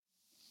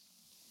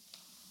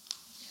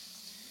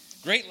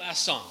Great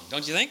last song,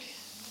 don't you think?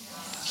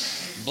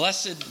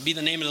 Blessed be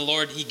the name of the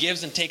Lord. He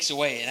gives and takes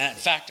away. And in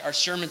fact, our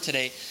sermon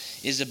today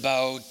is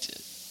about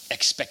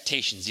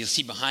expectations. You'll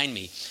see behind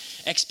me.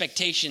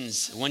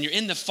 Expectations. When you're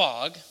in the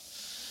fog,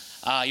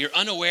 you're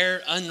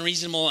unaware,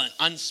 unreasonable, and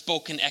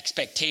unspoken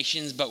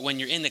expectations. But when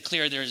you're in the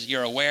clear,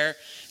 you're aware,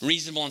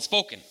 reasonable, and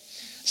spoken.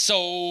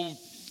 So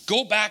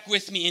go back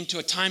with me into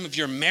a time of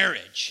your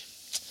marriage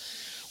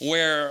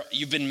where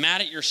you've been mad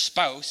at your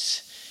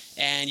spouse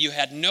and you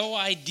had no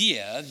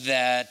idea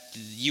that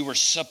you were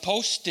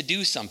supposed to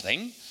do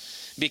something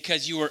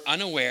because you were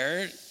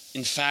unaware.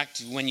 In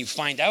fact, when you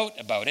find out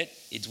about it,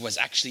 it was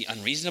actually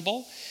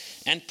unreasonable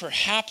and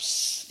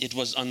perhaps it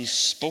was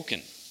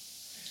unspoken.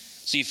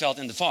 So you felt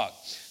in the fog.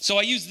 So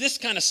I use this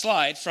kind of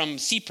slide from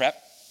CPrep,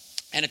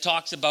 and it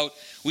talks about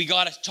we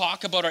got to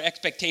talk about our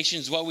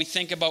expectations, what we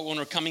think about when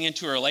we're coming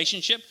into a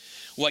relationship,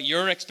 what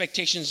your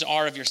expectations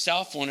are of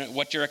yourself,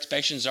 what your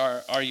expectations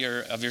are of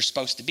your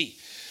spouse to be.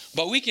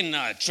 But we can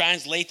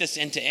translate this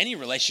into any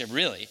relationship,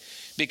 really,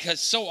 because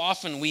so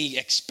often we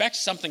expect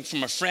something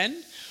from a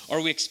friend or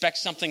we expect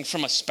something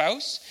from a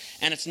spouse,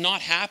 and it's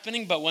not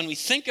happening. But when we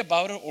think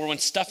about it or when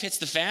stuff hits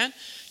the fan,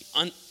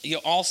 you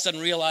all of a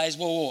sudden realize,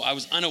 whoa, I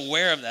was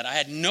unaware of that. I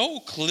had no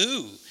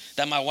clue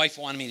that my wife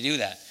wanted me to do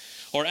that.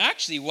 Or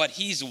actually what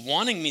he's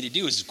wanting me to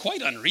do is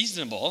quite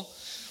unreasonable,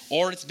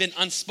 or it's been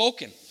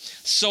unspoken.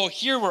 So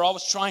here we're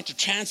always trying to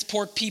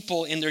transport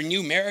people in their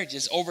new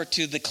marriages over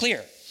to the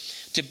clear.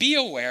 To be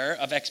aware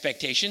of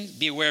expectations,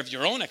 be aware of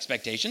your own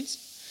expectations.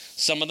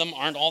 Some of them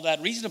aren't all that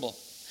reasonable.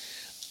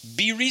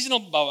 Be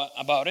reasonable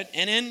about it,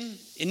 and then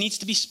it needs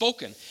to be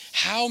spoken.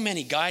 How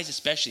many guys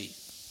especially,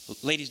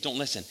 ladies don't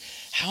listen,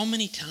 how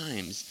many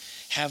times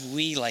have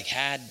we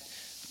had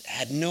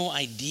no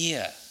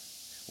idea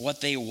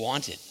what they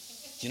wanted?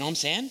 Do you know what I'm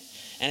saying?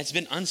 And it's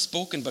been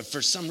unspoken, but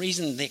for some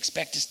reason they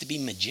expect us to be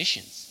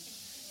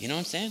magicians. You know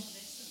what I'm saying?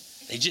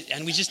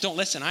 And we just don't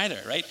listen either,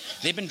 right?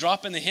 They've been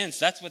dropping the hints.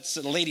 That's what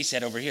the lady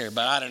said over here,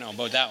 but I don't know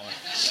about that one.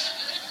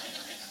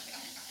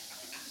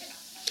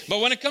 But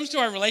when it comes to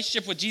our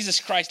relationship with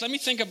Jesus Christ, let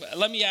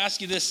me ask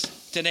you this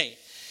today.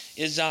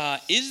 Is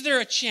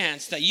there a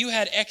chance that you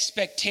had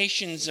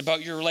expectations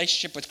about your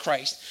relationship with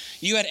Christ?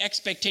 You had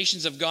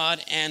expectations of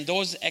God, and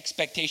those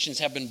expectations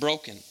have been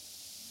broken.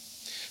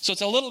 So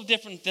it's a little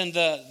different than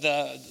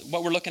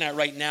what we're looking at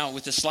right now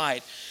with the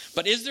slide.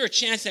 But is there a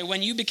chance that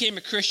when you became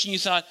a Christian, you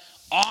thought,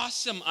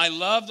 awesome, I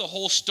love the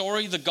whole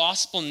story, the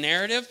gospel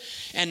narrative,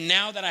 and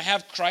now that I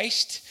have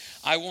Christ,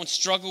 I won't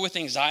struggle with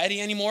anxiety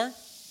anymore?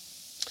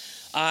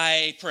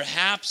 I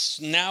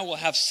perhaps now will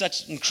have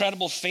such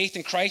incredible faith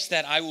in Christ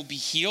that I will be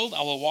healed,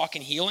 I will walk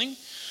in healing.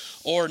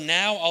 Or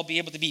now I'll be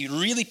able to be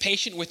really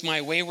patient with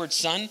my wayward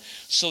son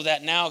so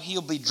that now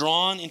he'll be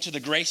drawn into the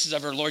graces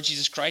of our Lord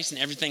Jesus Christ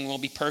and everything will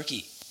be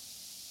perky.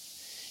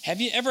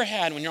 Have you ever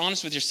had, when you're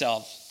honest with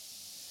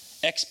yourself,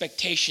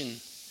 expectation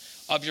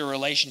of your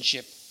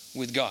relationship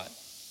with God?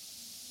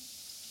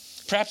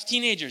 Perhaps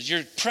teenagers,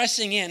 you're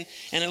pressing in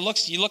and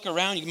you look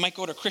around, you might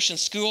go to a Christian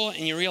school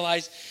and you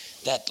realize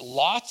that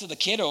lots of the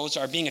kiddos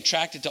are being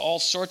attracted to all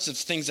sorts of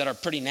things that are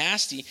pretty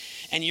nasty,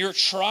 and you're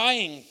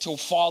trying to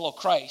follow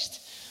Christ,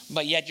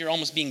 but yet you're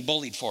almost being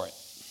bullied for it.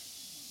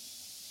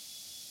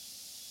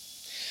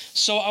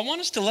 So I want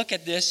us to look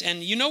at this,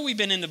 and we've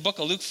been in the book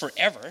of Luke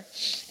forever,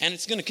 and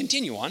it's going to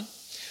continue on.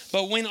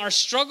 But when our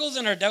struggles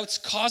and our doubts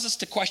cause us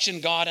to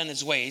question God and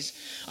his ways,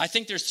 I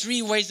think there's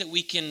 3 ways that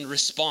we can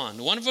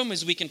respond. One of them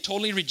is we can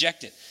totally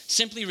reject it.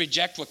 Simply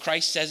reject what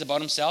Christ says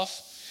about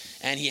himself,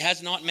 and he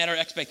has not met our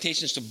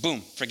expectations, so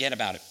boom, forget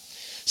about it.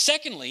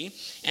 Secondly,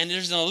 and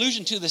there's an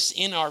allusion to this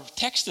in our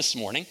text this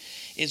morning,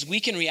 is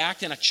we can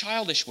react in a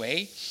childish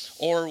way,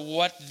 or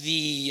what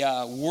the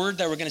word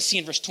that we're going to see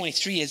in verse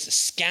 23 is a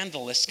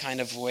scandalous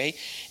kind of way.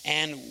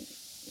 And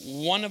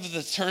one of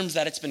the terms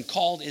that it's been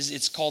called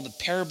it's called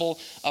the parable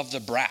of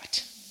the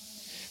brat.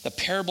 The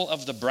parable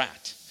of the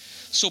brat.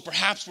 So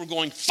perhaps we're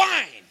going,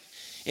 fine,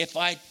 if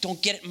I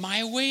don't get it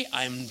my way,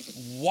 I'm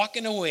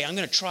walking away. I'm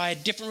going to try a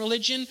different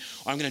religion,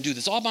 or I'm going to do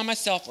this all by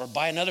myself, or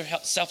buy another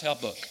self-help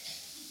book.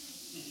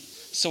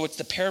 So it's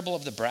the parable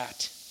of the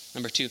brat,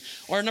 number 2.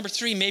 Or number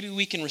 3, maybe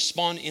we can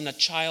respond in a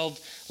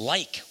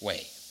childlike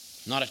way.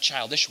 Not a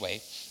childish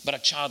way, but a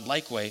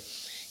childlike way,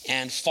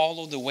 and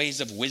follow the ways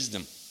of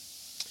wisdom.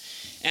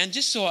 And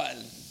just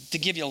to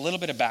give you a little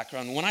bit of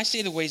background, when I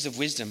say the ways of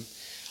wisdom,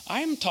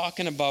 I'm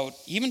talking about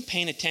even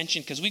paying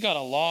attention, because we got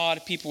a lot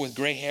of people with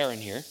gray hair in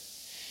here,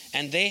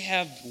 and they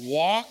have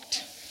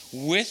walked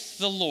with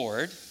the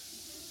Lord.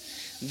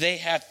 They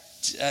have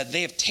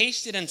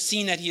tasted and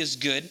seen that he is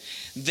good.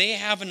 They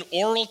have an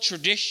oral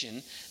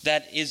tradition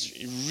that is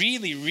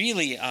really,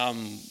 really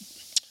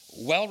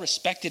well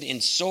respected in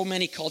so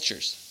many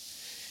cultures.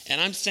 And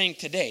I'm saying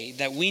today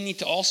that we need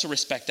to also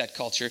respect that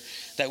culture,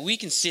 that we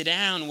can sit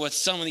down with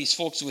some of these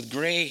folks with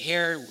gray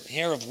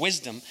hair of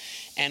wisdom,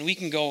 and we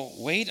can go,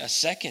 wait a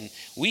second,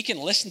 we can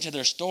listen to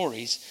their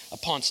stories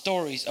upon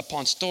stories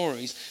upon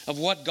stories of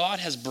what God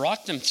has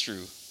brought them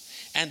through,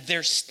 and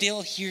they're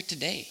still here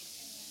today.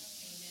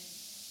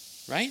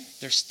 Right?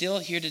 They're still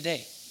here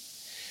today.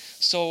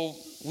 So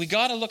we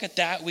got to look at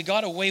that. We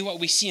got to weigh what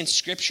we see in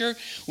Scripture.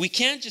 We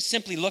can't just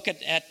simply look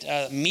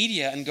at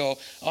media and go,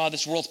 oh,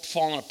 this world's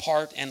falling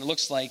apart and it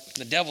looks like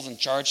the devil's in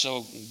charge,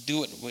 so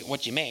do it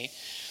what you may.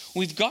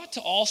 We've got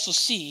to also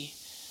see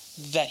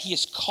that he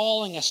is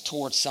calling us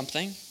towards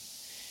something,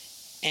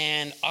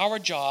 and our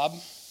job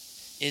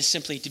is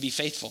simply to be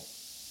faithful.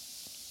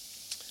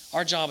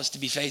 Our job is to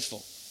be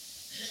faithful.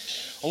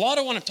 A lot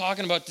of what I'm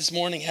talking about this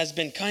morning has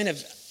been kind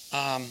of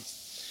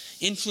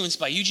influenced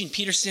by Eugene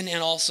Peterson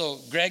and also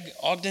Greg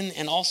Ogden,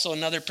 and also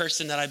another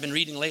person that I've been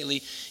reading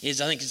lately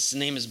is, I think his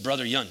name is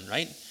Brother Yun,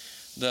 right?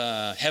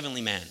 The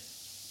Heavenly Man.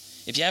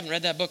 If you haven't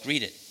read that book,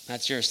 read it.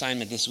 That's your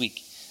assignment this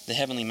week, The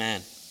Heavenly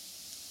Man.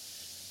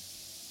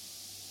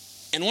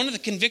 And one of the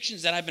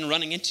convictions that I've been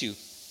running into,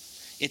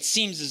 it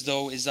seems as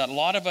though, is that a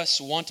lot of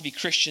us want to be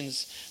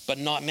Christians, but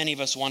not many of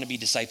us want to be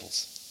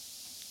disciples.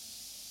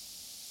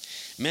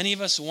 Many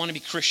of us want to be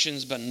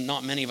Christians, but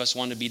not many of us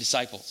want to be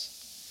disciples.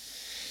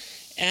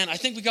 And I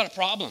think we got a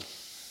problem.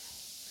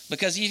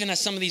 Because even as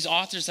some of these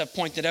authors have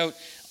pointed out,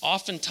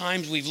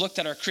 oftentimes we've looked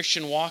at our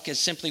Christian walk as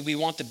simply we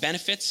want the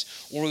benefits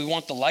or we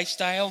want the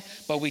lifestyle,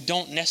 but we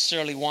don't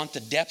necessarily want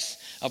the depth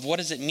of what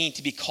does it mean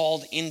to be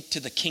called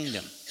into the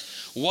kingdom.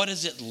 What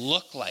does it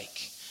look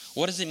like?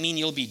 What does it mean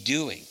you'll be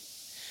doing?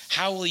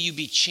 How will you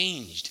be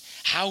changed?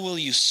 How will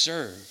you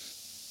serve?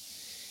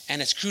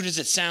 And as crude as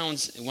it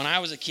sounds, when I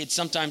was a kid,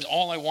 sometimes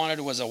all I wanted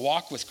was a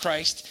walk with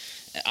Christ.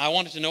 I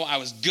wanted to know I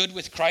was good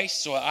with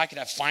Christ so I could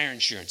have fire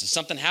insurance. If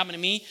something happened to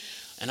me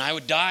and I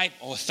would die,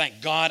 oh,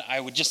 thank God, I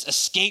would just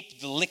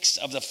escape the licks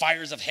of the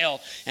fires of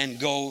hell and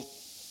go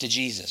to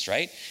Jesus,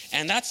 right?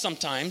 And that's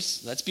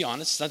sometimes, let's be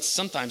honest, that's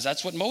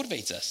what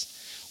motivates us.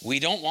 We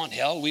don't want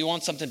hell. We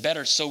want something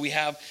better. So we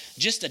have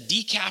just a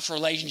decaf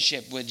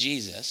relationship with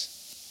Jesus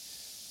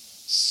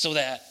so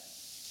that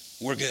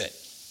we're good.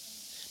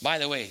 By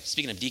the way,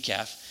 speaking of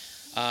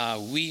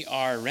decaf, we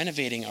are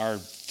renovating our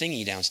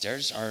thingy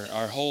downstairs,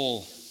 our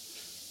whole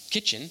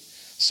kitchen.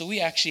 So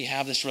we actually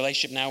have this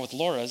relationship now with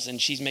Laura's,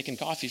 and she's making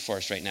coffee for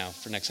us right now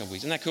for the next couple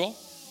weeks. Isn't that cool?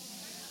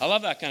 I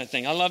love that kind of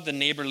thing. I love the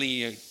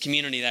neighborly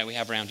community that we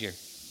have around here.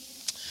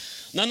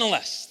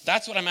 Nonetheless,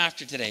 that's what I'm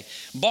after today.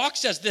 Bach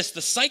says this: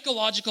 the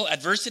psychological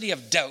adversity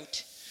of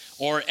doubt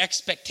or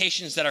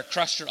expectations that are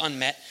crushed or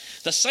unmet,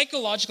 the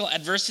psychological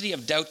adversity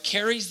of doubt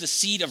carries the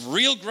seed of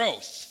real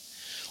growth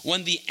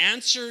when the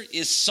answer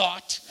is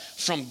sought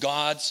from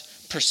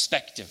God's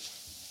perspective.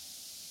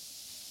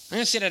 I'm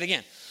going to say that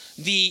again.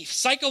 The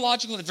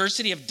psychological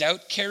adversity of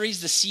doubt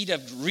carries the seed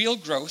of real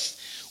growth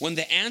when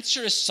the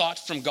answer is sought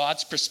from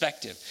God's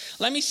perspective.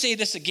 Let me say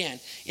this again,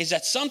 is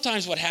that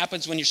sometimes what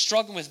happens when you're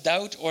struggling with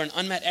doubt or an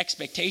unmet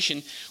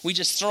expectation, we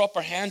just throw up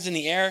our hands in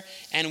the air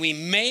and we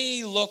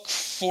may look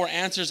for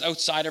answers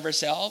outside of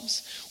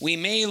ourselves. We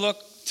may look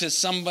to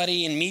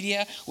somebody in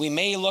media. We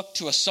may look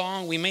to a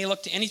song. We may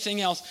look to anything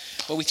else,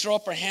 but we throw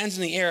up our hands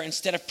in the air.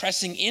 Instead of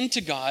pressing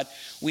into God,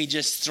 we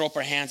just throw up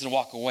our hands and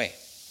walk away.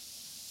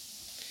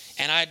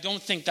 And I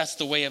don't think that's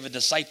the way of a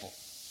disciple,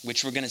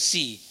 which we're going to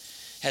see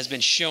has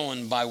been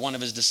shown by one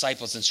of his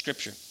disciples in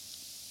Scripture.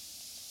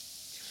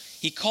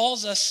 He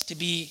calls us to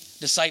be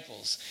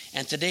disciples.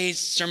 And today's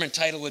sermon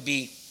title would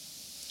be,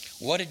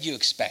 what did you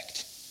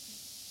expect?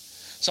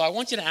 So I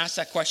want you to ask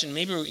that question.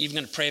 Maybe we're even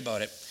going to pray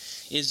about it.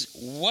 Is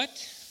what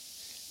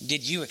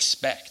did you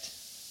expect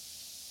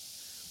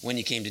when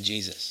you came to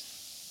Jesus?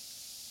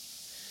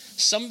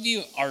 Some of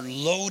you are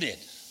loaded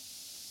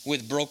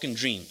with broken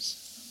dreams.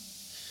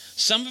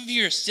 Some of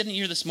you are sitting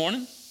here this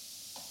morning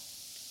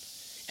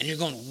and you're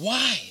going,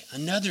 why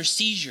another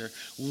seizure?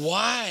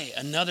 Why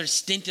another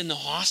stint in the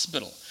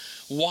hospital?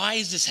 Why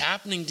is this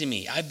happening to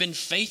me? I've been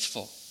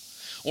faithful.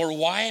 Or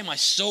why am I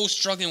so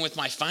struggling with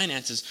my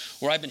finances?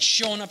 Or I've been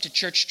showing up to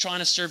church trying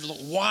to serve.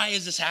 Why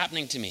is this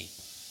happening to me?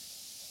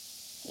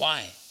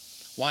 Why?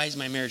 Why is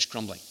my marriage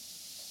crumbling?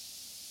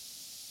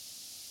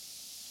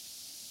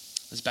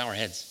 Let's bow our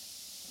heads.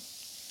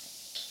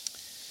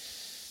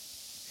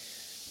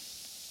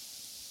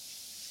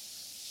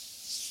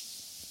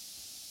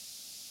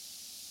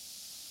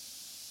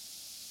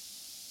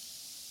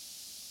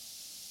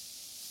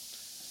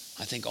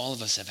 I think all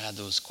of us have had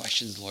those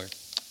questions, Lord,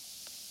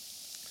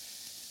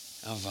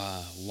 of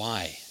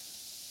why,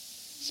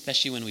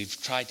 especially when we've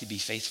tried to be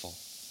faithful.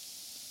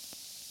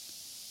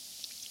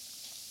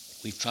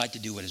 We've tried to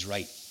do what is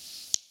right.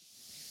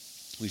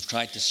 We've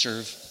tried to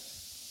serve.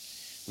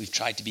 We've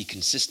tried to be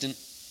consistent.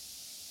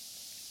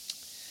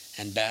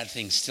 And bad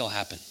things still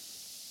happen.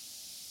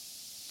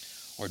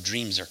 Or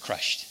dreams are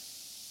crushed.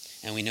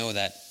 And we know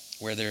that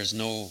where there is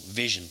no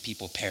vision,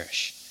 people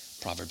perish,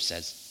 Proverbs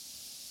says.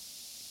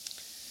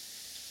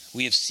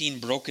 We have seen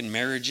broken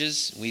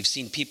marriages. We've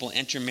seen people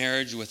enter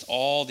marriage with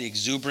all the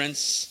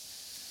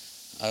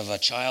exuberance of a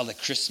child at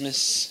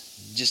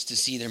Christmas just to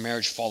see their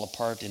marriage fall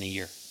apart in a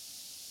year.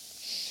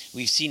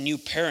 We've seen new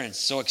parents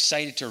so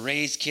excited to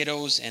raise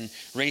kiddos and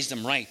raise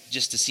them right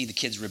just to see the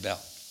kids rebel.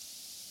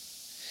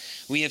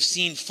 We have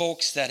seen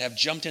folks that have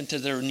jumped into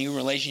their new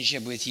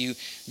relationship with you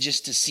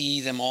just to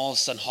see them all of a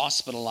sudden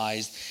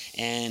hospitalized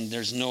and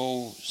there's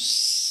no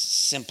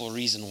simple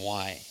reason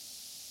why.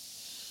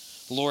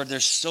 Lord,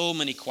 there's so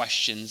many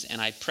questions,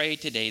 and I pray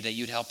today that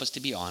you'd help us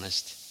to be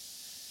honest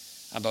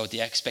about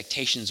the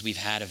expectations we've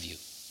had of you.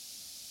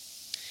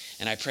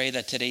 And I pray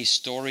that today's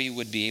story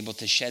would be able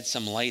to shed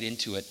some light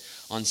into it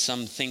on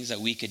some things that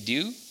we could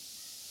do,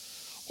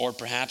 or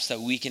perhaps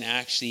that we can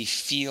actually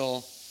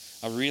feel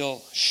a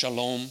real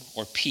shalom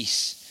or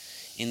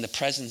peace in the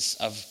presence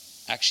of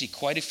actually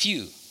quite a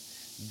few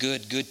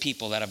good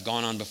people that have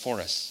gone on before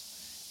us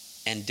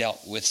and dealt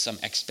with some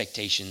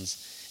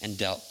expectations and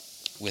dealt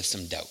with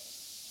some doubt.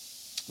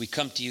 We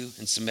come to you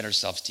and submit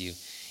ourselves to you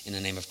in the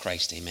name of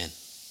Christ. Amen.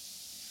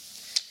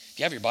 If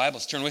you have your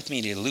Bibles, turn with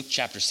me to Luke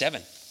chapter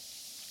 7.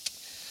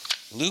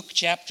 Luke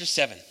chapter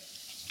 7.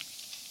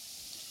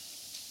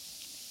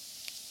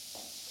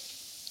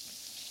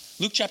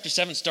 Luke chapter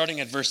 7, starting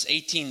at verse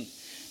 18.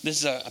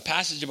 This is a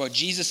passage about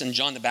Jesus and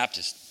John the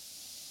Baptist.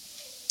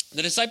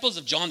 The disciples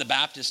of John the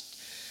Baptist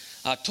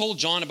told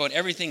John about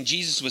everything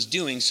Jesus was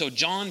doing. So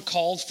John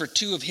called for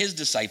 2 of his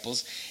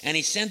disciples, and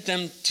he sent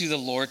them to the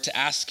Lord to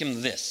ask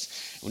him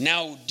this.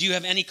 Now, do you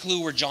have any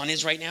clue where John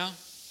is right now?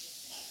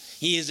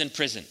 He is in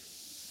prison,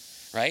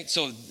 right?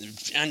 So,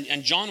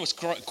 and John was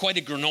quite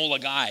a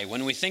granola guy.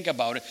 When we think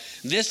about it,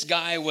 this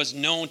guy was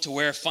known to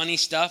wear funny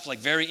stuff, like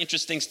very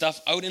interesting stuff,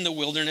 out in the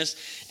wilderness,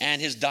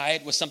 and his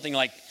diet was something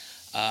like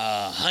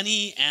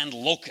honey and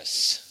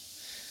locusts.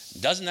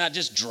 Doesn't that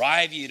just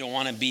drive you to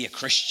want to be a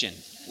Christian?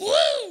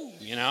 Woo!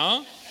 You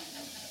know?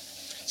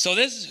 So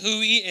this is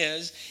who he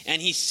is,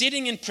 and he's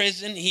sitting in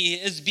prison. He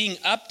is being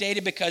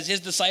updated because his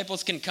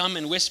disciples can come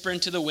and whisper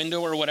into the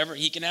window or whatever.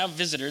 He can have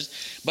visitors,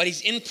 but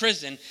he's in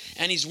prison,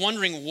 and he's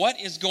wondering what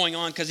is going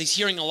on because he's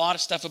hearing a lot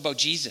of stuff about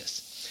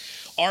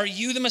Jesus. Are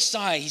you the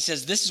Messiah? He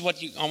says, this is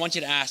what I want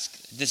you to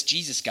ask this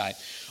Jesus guy.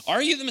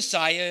 Are you the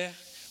Messiah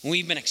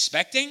we've been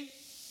expecting?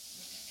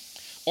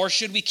 Or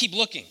should we keep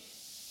looking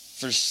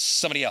for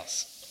somebody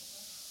else?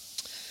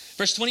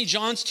 Verse 20,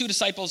 John's 2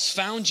 disciples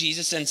found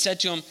Jesus and said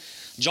to him,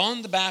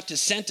 John the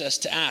Baptist sent us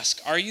to ask,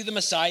 are you the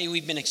Messiah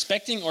we've been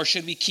expecting, or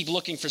should we keep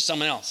looking for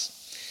someone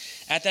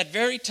else? At that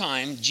very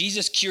time,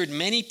 Jesus cured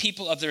many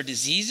people of their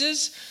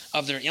diseases,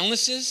 of their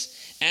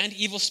illnesses, and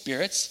evil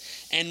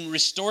spirits, and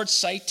restored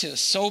sight to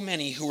so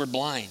many who were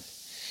blind.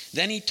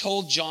 Then he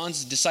told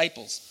John's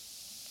disciples,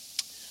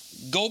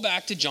 go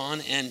back to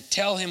John and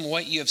tell him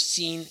what you have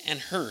seen and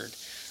heard.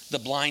 The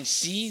blind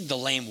see, the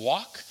lame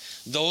walk,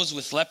 those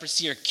with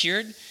leprosy are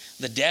cured,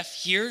 the deaf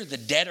hear, the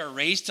dead are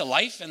raised to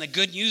life, and the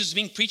good news is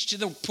being preached to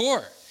the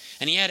poor.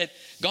 And he added,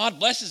 God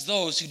blesses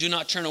those who do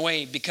not turn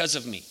away because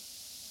of me.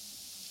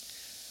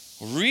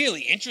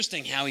 Really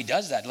interesting how he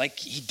does that. Like,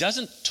 he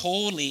doesn't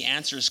totally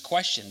answer his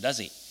question, does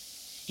he?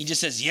 He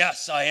just says,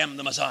 yes, I am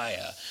the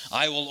Messiah.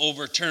 I will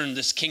overturn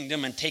this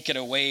kingdom and take it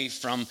away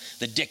from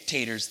the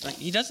dictators.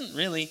 He doesn't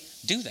really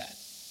do that.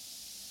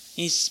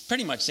 He's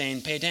pretty much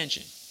saying, pay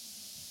attention.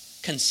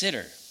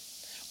 Consider.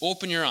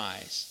 Open your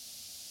eyes.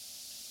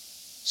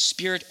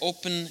 Spirit,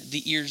 open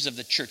the ears of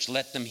the church.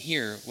 Let them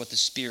hear what the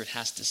Spirit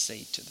has to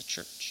say to the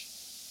church.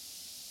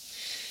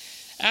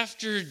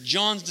 After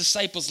John's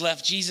disciples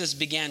left, Jesus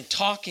began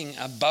talking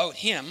about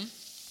him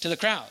to the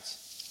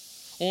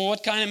crowds. Well,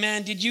 what kind of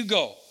man did you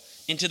go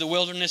into the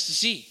wilderness to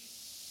see?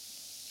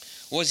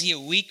 Was he a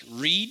weak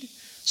reed,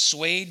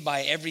 swayed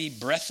by every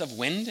breath of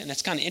wind? And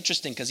it's kind of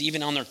interesting because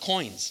even on their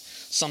coins,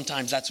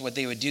 sometimes that's what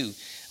they would do.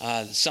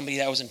 Somebody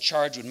that was in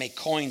charge would make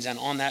coins, and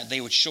on that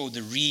they would show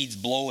the reeds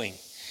blowing.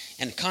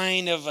 And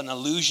kind of an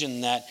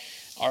illusion that,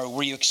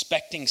 were you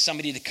expecting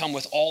somebody to come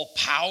with all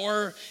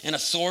power and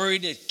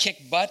authority to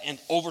kick butt and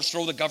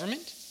overthrow the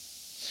government?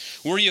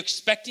 Were you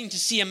expecting to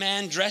see a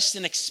man dressed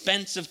in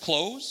expensive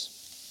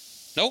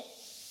clothes? Nope.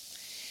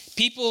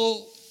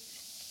 People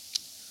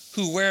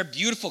who wear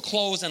beautiful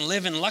clothes and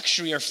live in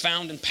luxury are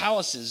found in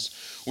palaces.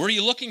 Were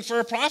you looking for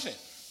a prophet?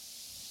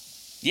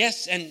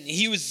 Yes, and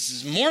he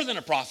was more than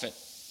a prophet.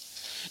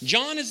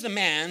 John is the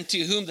man to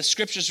whom the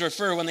scriptures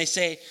refer when they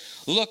say,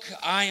 look,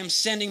 I am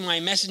sending my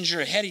messenger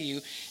ahead of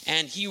you,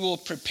 and he will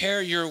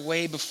prepare your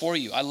way before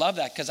you. I love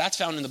that because that's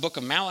found in the book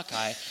of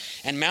Malachi.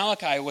 And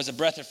Malachi was a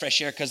breath of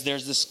fresh air because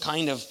there's this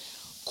kind of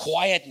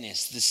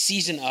quietness, the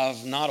season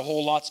of not a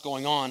whole lot's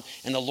going on,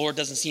 and the Lord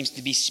doesn't seem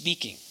to be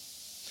speaking.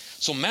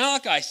 So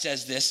Malachi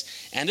says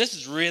this, and this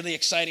is really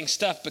exciting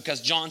stuff because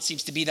John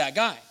seems to be that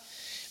guy.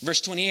 Verse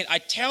 28, I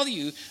tell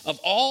you, of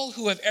all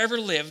who have ever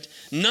lived,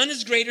 none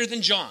is greater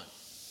than John.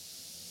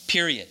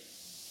 Period.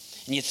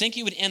 And you think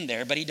he would end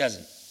there, but he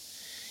doesn't.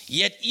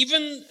 Yet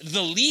even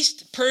the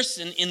least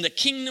person in the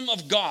kingdom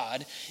of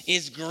God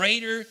is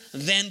greater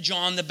than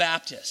John the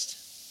Baptist.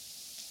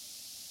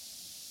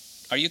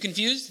 Are you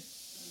confused?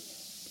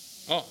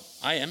 Oh,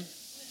 I am.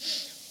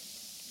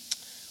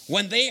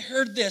 When they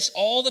heard this,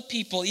 all the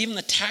people, even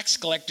the tax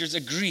collectors,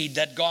 agreed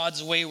that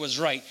God's way was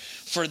right,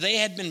 for they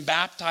had been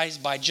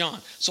baptized by John.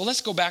 So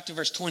let's go back to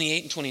verse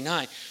 28 and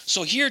 29.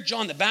 So here,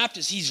 John the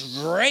Baptist, he's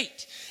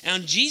great.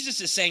 And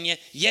Jesus is saying,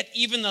 yet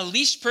even the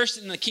least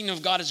person in the kingdom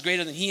of God is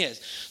greater than he is.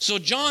 So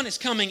John is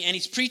coming and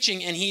he's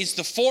preaching, and he's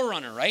the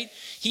forerunner, right?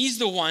 He's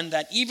the one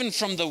that even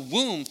from the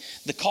womb,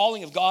 the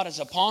calling of God is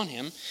upon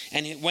him.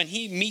 And when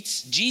he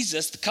meets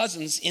Jesus, the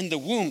cousins in the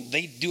womb,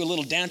 they do a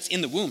little dance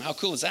in the womb. How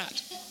cool is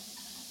that?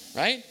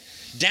 Right?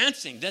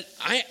 Dancing.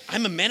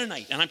 I'm a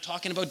Mennonite and I'm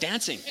talking about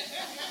dancing.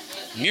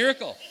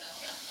 Miracle.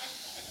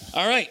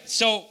 All right.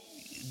 So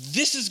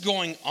this is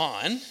going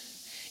on.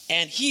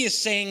 And he is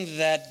saying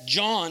that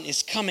John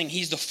is coming.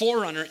 He's the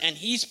forerunner and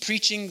he's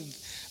preaching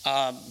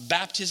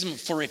baptism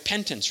for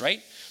repentance,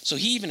 right? So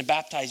he even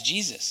baptized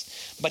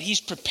Jesus, but he's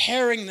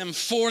preparing them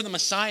for the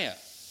Messiah.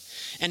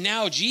 And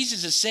now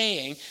Jesus is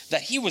saying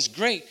that he was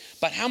great,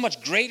 but how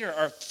much greater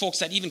are folks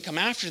that even come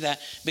after that,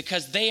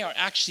 because they are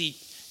actually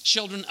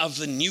children of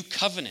the new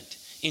covenant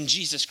in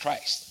Jesus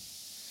Christ.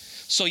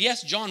 So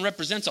yes, John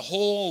represents a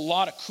whole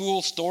lot of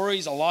cool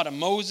stories, a lot of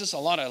Moses, a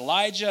lot of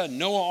Elijah,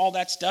 Noah, all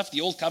that stuff, the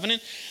old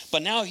covenant.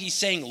 But now he's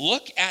saying,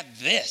 look at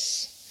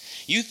this.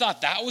 You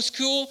thought that was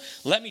cool?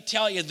 Let me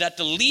tell you that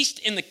the least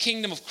in the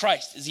kingdom of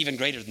Christ is even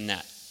greater than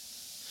that.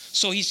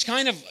 So he's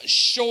kind of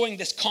showing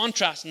this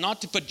contrast,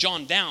 not to put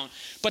John down,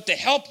 but to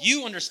help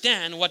you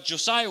understand what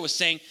Josiah was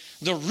saying,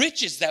 the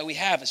riches that we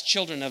have as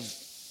children of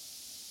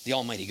the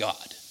Almighty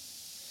God.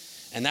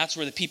 And that's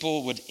where the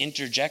people would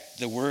interject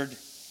the word,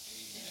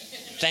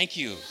 thank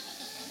you.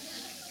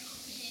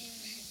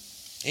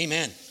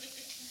 Amen.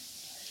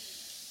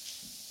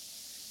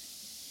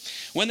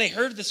 When they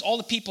heard this, all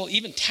the people,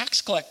 even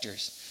tax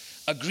collectors,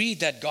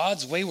 agreed that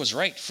God's way was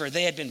right, for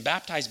they had been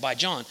baptized by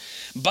John.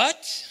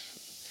 But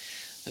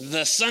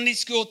the Sunday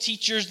school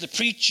teachers, the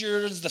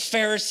preachers, the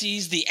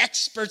Pharisees, the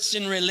experts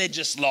in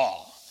religious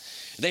law,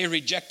 they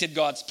rejected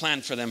God's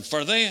plan for them,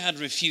 for they had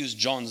refused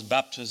John's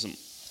baptism.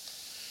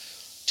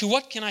 To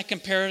what can I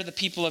compare the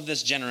people of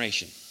this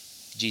generation?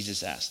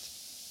 Jesus asked.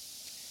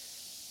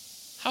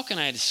 How can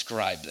I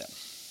describe them?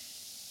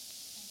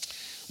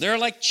 They're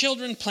like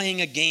children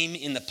playing a game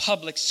in the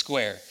public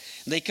square.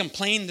 They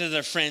complain to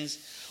their friends,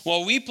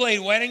 well, we played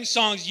wedding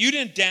songs, you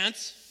didn't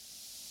dance.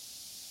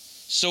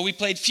 So we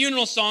played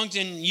funeral songs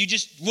and you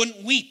just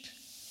wouldn't weep.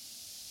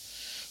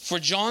 For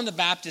John the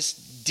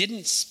Baptist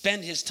didn't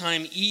spend his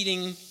time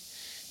eating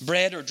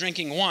bread or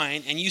drinking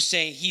wine, and you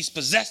say he's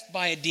possessed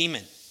by a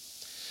demon.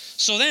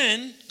 So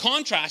then,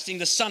 contrasting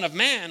the Son of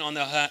Man, on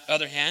the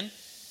other hand,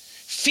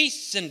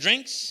 feasts and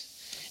drinks,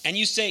 and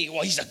you say,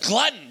 well, he's a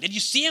glutton. Did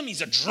you see him?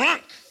 He's a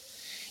drunk.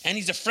 And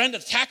he's a friend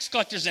of tax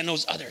collectors and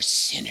those other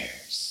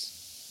sinners.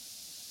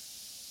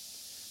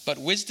 But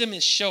wisdom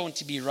is shown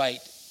to be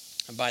right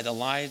by the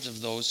lives of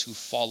those who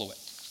follow it.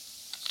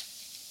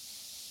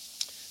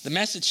 The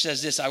message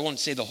says this. I won't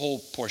say the whole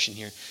portion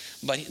here,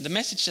 but the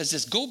message says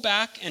this. Go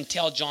back and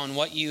tell John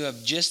what you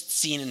have just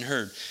seen and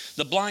heard.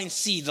 The blind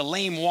see, the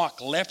lame walk,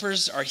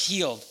 lepers are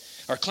healed,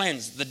 are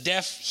cleansed, the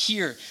deaf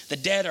hear, the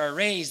dead are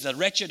raised, the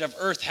wretched of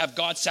earth have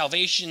God's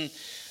salvation,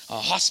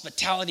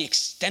 hospitality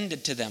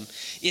extended to them.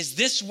 Is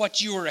this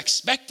what you were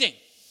expecting?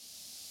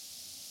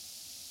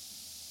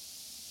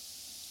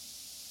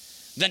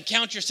 Then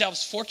count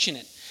yourselves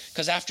fortunate,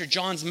 because after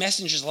John's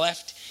messengers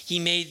left, he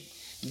made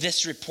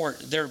this report.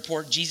 Their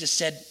report, Jesus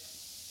said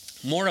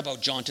more about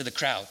John to the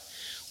crowd.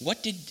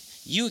 What did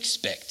you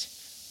expect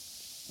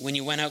when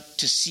you went out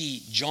to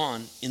see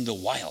John in the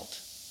wild?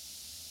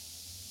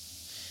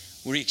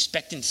 Were you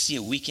expecting to see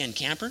a weekend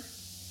camper?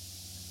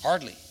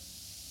 Hardly.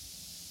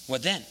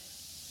 What then?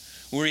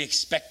 Were you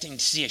expecting to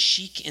see a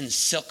sheik in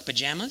silk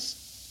pajamas?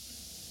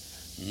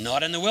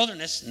 Not in the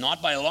wilderness,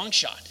 not by a long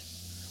shot.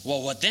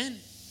 Well, what then?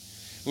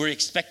 Were you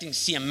expecting to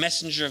see a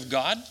messenger of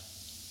God?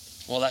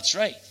 Well, that's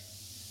right,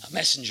 a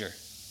messenger.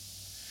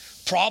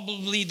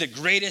 Probably the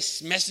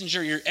greatest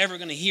messenger you're ever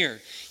going to hear.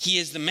 He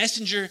is the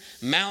messenger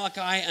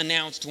Malachi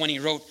announced when he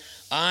wrote,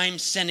 I'm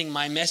sending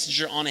my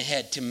messenger on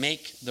ahead to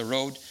make the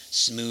road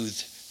smooth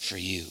for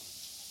you.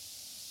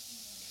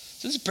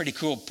 So this is a pretty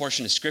cool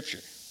portion of scripture.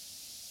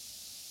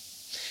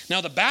 Now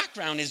the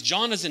background is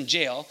John is in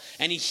jail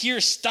and he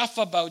hears stuff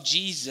about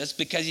Jesus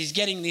because he's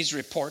getting these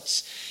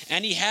reports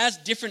and he has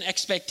different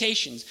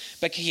expectations.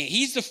 But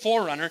he's the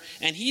forerunner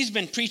and he's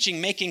been preaching,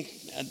 making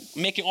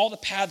all the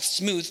paths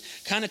smooth,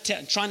 kind of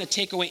trying to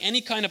take away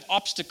any kind of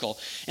obstacle.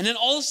 And then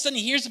all of a sudden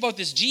he hears about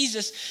this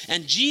Jesus,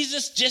 and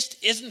Jesus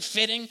just isn't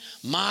fitting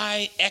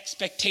my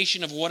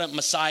expectation of what a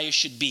Messiah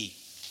should be.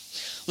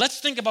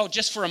 Let's think about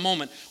just for a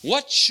moment,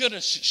 what should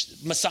a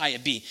Messiah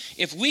be?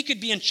 If we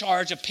could be in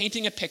charge of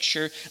painting a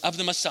picture of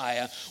the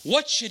Messiah,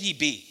 what should he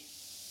be?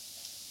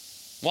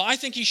 Well, I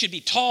think he should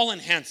be tall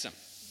and handsome,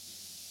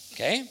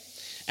 okay?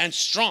 And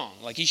strong,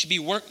 like he should be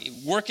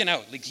working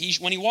out. Like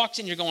when he walks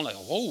in, you're going like,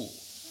 whoa,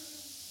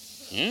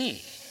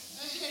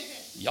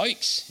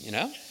 yikes, you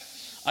know?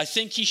 I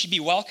think he should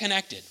be well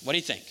connected. What do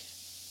you think?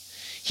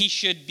 He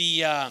should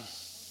be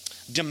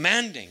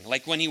demanding.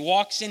 Like when he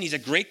walks in, he's a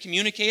great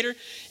communicator.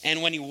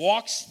 And when he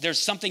walks, there's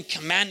something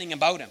commanding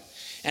about him.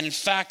 And in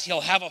fact, he'll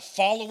have a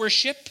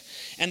followership.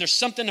 And there's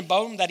something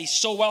about him that he's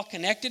so well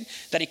connected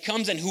that he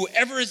comes and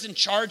whoever is in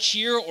charge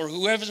here or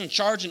whoever's in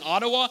charge in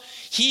Ottawa,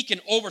 he can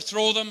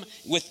overthrow them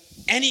with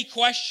any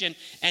question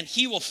and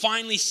he will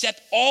finally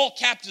set all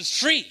captives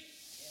free.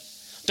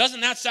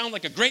 Doesn't that sound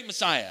like a great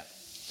Messiah?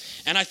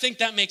 And I think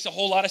that makes a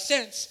whole lot of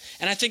sense.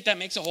 And I think that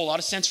makes a whole lot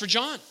of sense for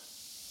John.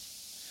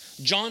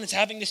 John is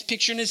having this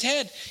picture in his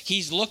head.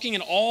 He's looking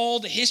at all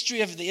the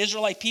history of the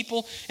Israelite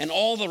people and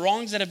all the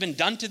wrongs that have been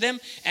done to them.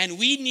 And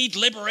we need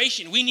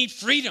liberation. We need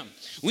freedom.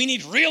 We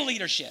need real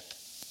leadership.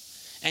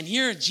 And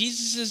here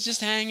Jesus is just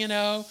hanging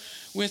out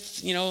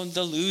with,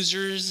 the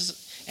losers.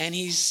 And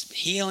he's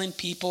healing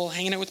people,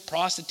 hanging out with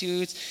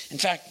prostitutes. In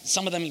fact,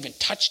 some of them even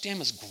touched him. It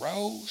was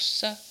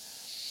gross.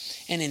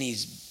 And then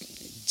he's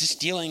just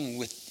dealing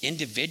with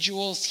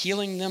individuals,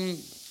 healing them,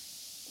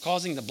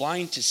 causing the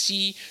blind to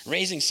see,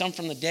 raising some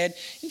from the dead.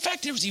 In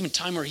fact, there was even a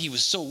time where he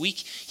was so weak,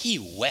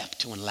 he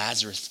wept when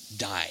Lazarus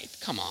died.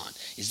 Come on.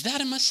 Is that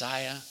a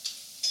Messiah?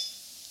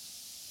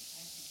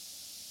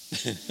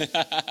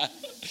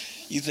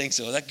 You think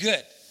so? That's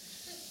good.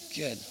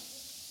 Good.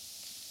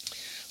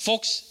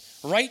 Folks,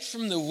 right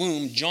from the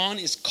womb, John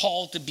is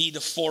called to be the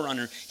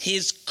forerunner.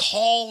 His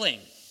calling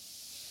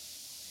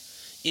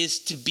is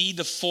to be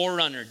the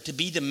forerunner, to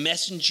be the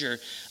messenger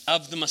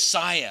of the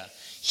Messiah.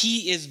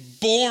 He is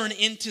born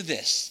into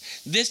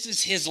this. This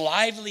is his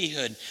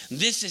livelihood.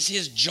 This is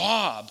his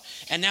job.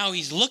 And now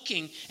he's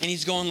looking and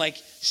he's going like,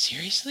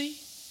 seriously?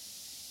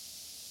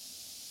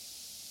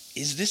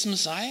 Is this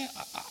Messiah?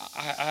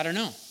 I don't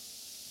know.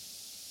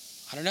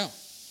 I don't know.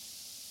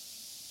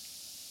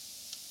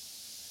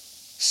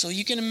 So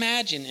you can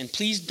imagine, and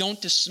please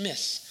don't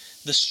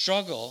dismiss the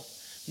struggle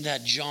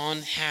that John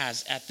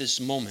has at this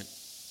moment.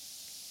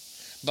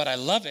 But I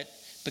love it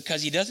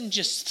because he doesn't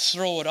just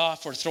throw it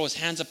off or throw his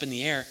hands up in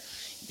the air.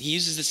 He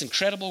uses this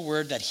incredible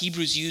word that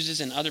Hebrews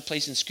uses and other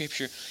places in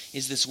Scripture,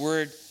 is this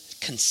word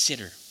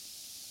consider.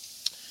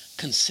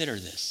 Consider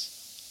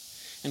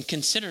this. And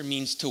consider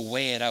means to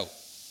weigh it out.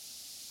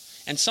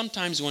 And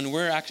sometimes when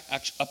we're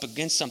up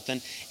against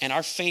something and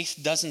our faith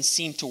doesn't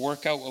seem to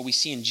work out what we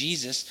see in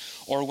Jesus,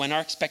 or when our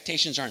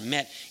expectations aren't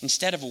met,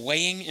 instead of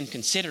weighing and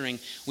considering,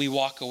 we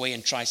walk away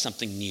and try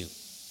something new.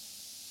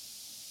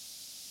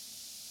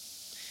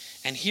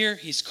 And here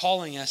he's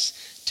calling us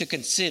to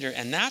consider,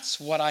 and that's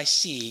what I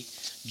see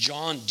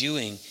John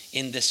doing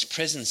in this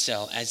prison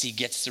cell as he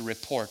gets the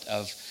report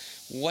of,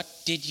 what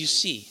did you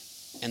see?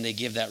 And they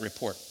give that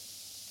report.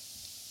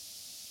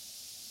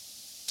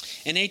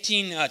 In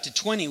 18 to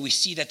 20, we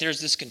see that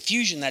there's this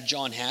confusion that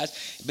John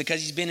has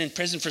because he's been in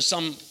prison for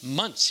some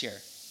months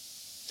here.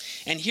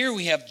 And here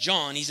we have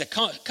John. He's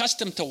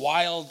accustomed to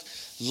wild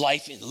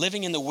life,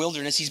 living in the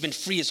wilderness. He's been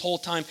free his whole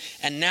time,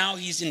 and now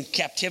he's in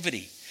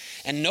captivity.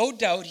 And no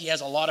doubt he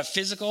has a lot of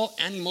physical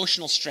and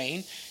emotional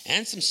strain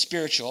and some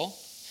spiritual.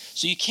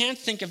 So you can't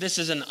think of this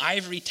as an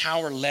ivory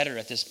tower letter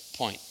at this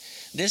point.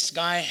 This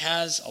guy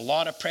has a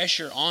lot of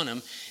pressure on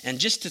him. And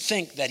just to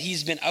think that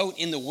he's been out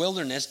in the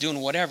wilderness doing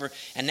whatever,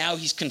 and now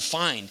he's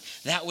confined,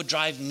 that would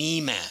drive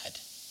me mad.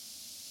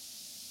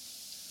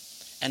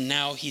 And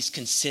now he's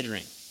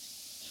considering.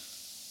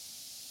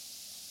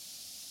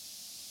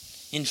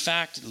 In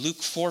fact,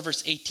 Luke 4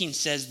 verse 18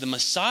 says the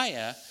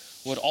Messiah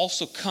would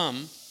also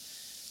come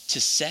to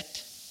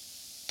set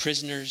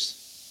prisoners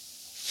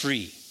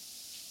free.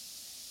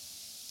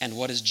 And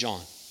what is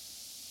John?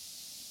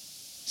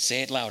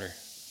 Say it louder.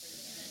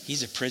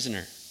 He's a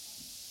prisoner.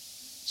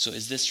 So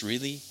is this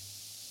really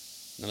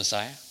the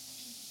Messiah?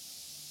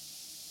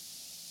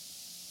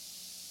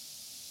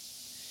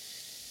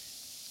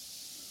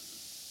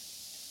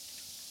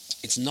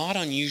 It's not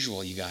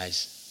unusual, you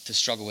guys, to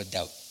struggle with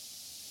doubt.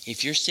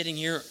 If you're sitting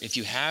here, if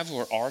you have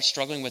or are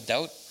struggling with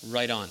doubt,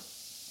 right on.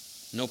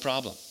 No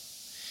problem.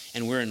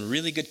 And we're in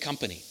really good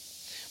company.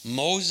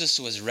 Moses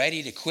was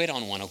ready to quit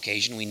on one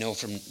occasion, we know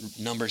from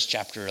Numbers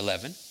chapter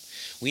 11.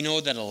 We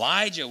know that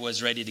Elijah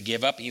was ready to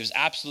give up. He was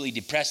absolutely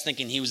depressed,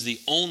 thinking he was the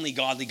only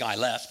godly guy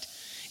left.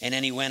 And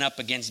then he went up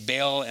against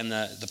Baal and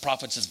the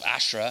prophets of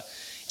Asherah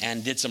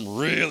and did some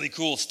really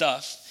cool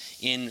stuff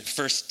in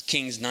 1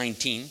 Kings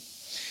 19.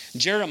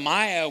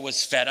 Jeremiah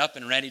was fed up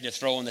and ready to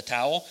throw in the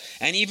towel.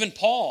 And even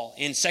Paul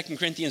in 2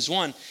 Corinthians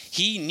 1,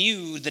 he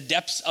knew the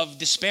depths of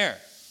despair.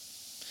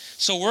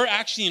 So we're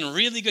actually in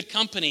really good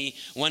company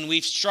when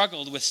we've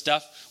struggled with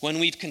stuff, when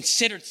we've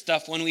considered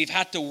stuff, when we've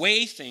had to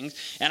weigh things.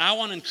 And I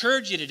want to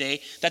encourage you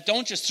today that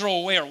don't just throw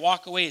away or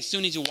walk away as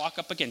soon as you walk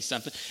up against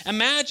something.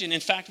 Imagine,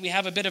 in fact, we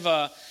have a bit of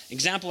an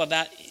example of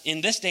that in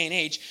this day and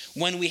age.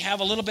 When we have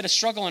a little bit of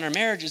struggle in our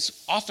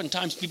marriages,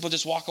 oftentimes people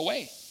just walk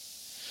away.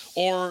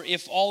 Or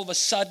if all of a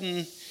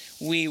sudden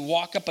we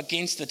walk up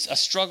against a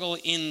struggle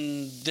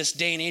in this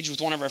day and age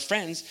with one of our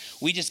friends,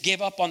 we just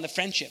give up on the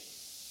friendship.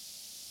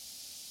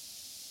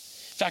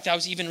 In fact, I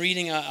was even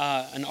reading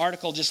an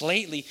article just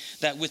lately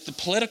that with the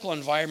political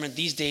environment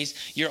these days,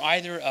 you're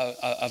either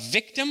a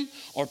victim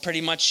or pretty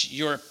much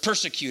you're a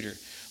persecutor,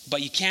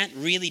 but you can't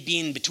really be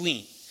in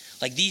between.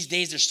 Like these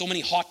days, there's so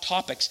many hot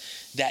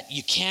topics that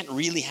you can't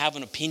really have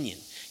an opinion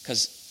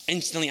because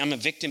instantly I'm a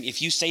victim.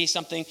 If you say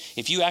something,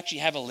 if you actually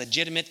have a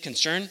legitimate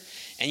concern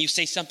and you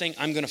say something,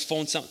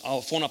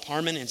 I'll phone up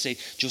Harmon and say,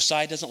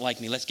 Josiah doesn't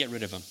like me, let's get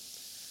rid of him.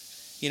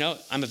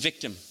 I'm a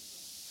victim.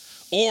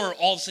 Or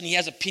all of a sudden he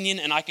has opinion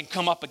and I can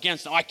come up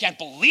against him. I can't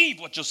believe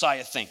what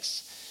Josiah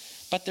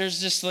thinks. But there's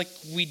this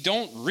we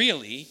don't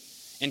really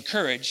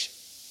encourage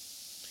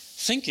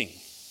thinking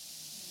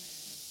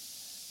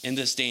in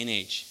this day and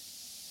age.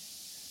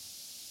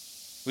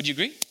 Would you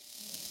agree?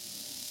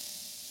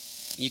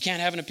 You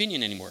can't have an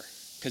opinion anymore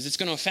because it's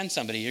going to offend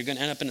somebody. You're going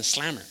to end up in a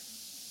slammer.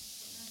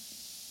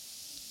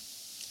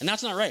 And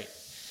that's not right.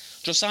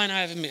 Josiah and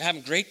I have been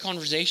having great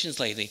conversations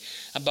lately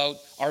about,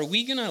 are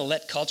we going to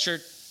let culture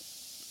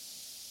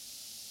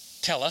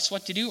tell us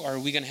what to do, or are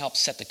we going to help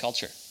set the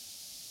culture?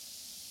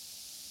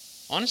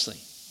 Honestly.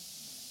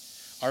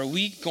 Are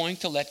we going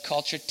to let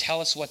culture tell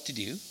us what to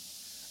do?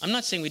 I'm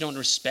not saying we don't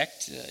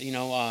respect,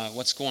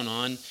 what's going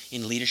on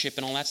in leadership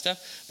and all that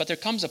stuff, but there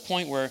comes a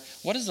point where,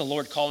 what is the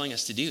Lord calling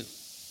us to do?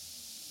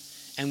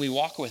 And we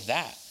walk with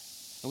that.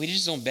 And we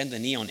just don't bend the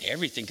knee on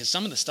everything, because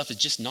some of the stuff is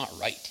just not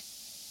right.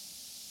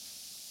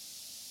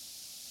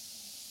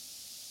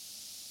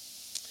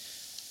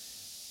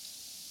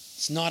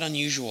 It's not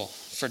unusual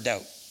for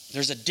doubt.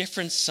 There's a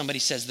difference, somebody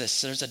says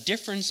this, there's a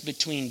difference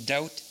between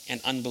doubt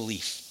and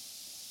unbelief.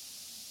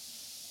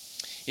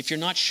 If you're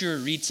not sure,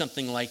 read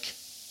something like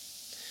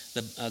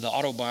the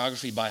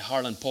autobiography by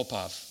Harlan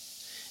Popov.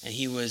 And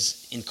he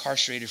was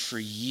incarcerated for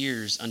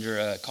years under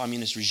a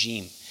communist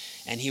regime.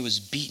 And he was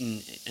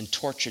beaten and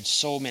tortured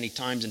so many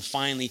times. And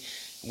finally,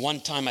 one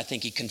time I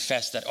think he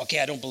confessed that, okay,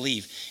 I don't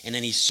believe. And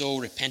then he so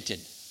repented.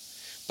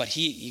 But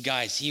you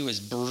guys, he was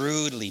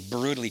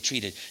brutally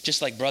treated.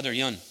 Just like Brother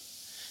Yun.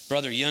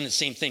 Brother Yun, the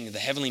same thing, the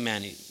heavenly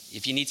man.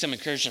 If you need some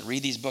encouragement,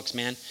 read these books,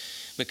 man.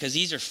 Because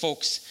these are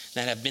folks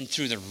that have been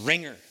through the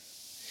ringer.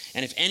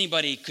 And if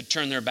anybody could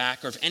turn their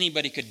back, or if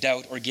anybody could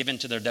doubt or give in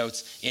to their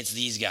doubts, it's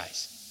these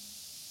guys.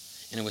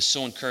 And it was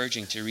so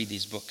encouraging to read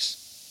these books.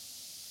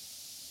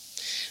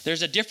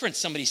 There's a difference,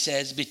 somebody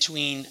says,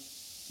 between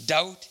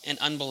doubt and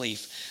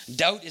unbelief.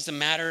 Doubt is a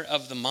matter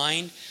of the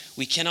mind.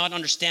 We cannot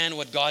understand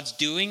what God's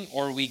doing,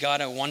 or we got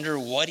to wonder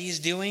what he's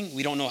doing.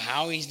 We don't know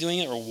how he's doing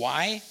it or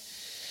why.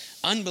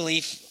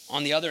 Unbelief,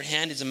 on the other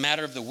hand, is a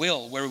matter of the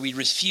will, where we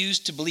refuse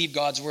to believe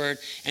God's word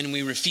and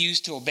we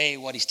refuse to obey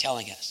what he's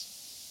telling us.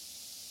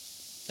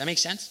 Does that make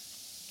sense?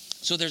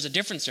 So there's a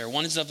difference there.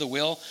 One is of the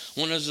will,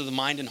 one is of the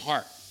mind and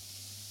heart.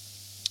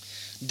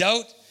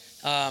 Doubt,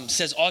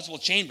 says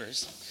Oswald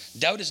Chambers,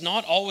 doubt is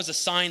not always a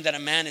sign that a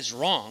man is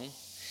wrong.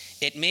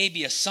 It may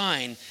be a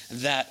sign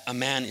that a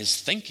man is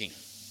thinking.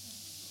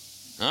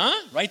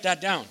 Write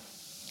that down.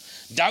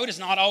 Doubt is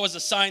not always a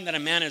sign that a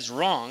man is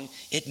wrong.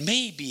 It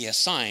may be a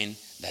sign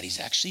that he's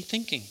actually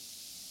thinking.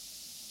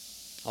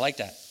 I like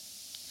that.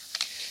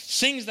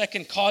 Things that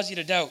can cause you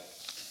to doubt.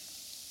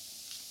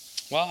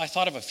 Well, I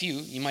thought of a few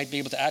you might be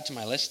able to add to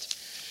my list.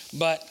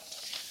 But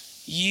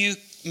you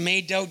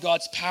may doubt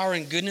God's power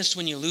and goodness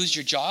when you lose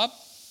your job.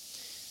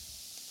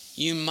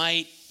 You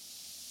might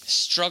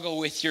struggle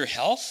with your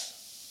health.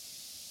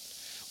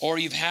 Or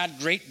you've had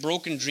great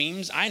broken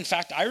dreams. I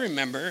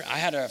remember I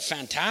had a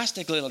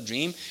fantastic little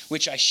dream,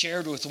 which I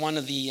shared with one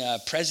of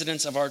the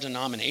presidents of our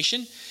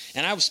denomination.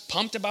 And I was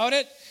pumped about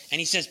it. And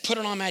he says, put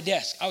it on my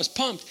desk. I was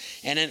pumped.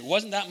 And it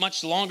wasn't that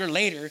much longer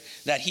later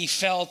that he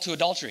fell to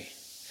adultery.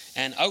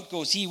 And out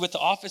goes he with the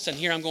office. And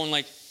here I'm going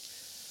like,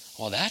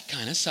 well, that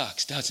kind of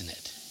sucks, doesn't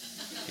it?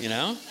 You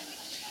know?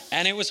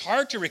 And it was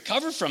hard to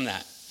recover from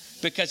that.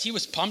 Because he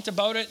was pumped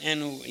about it.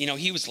 And,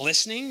 he was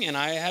listening. And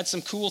I had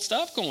some cool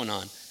stuff going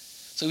on.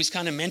 So he's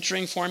kind of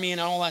mentoring for me and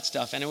all that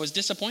stuff. And it was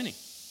disappointing.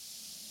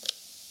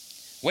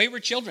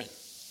 Wayward children.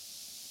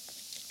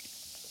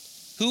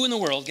 Who in the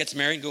world gets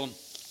married and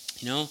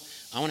go,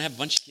 I want to have a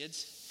bunch of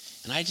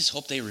kids. And I just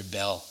hope they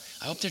rebel.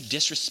 I hope they're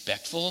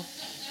disrespectful.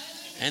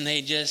 And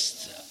they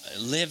just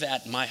live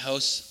at my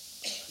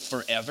house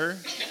forever.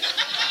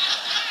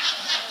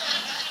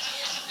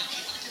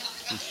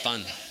 Be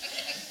fun.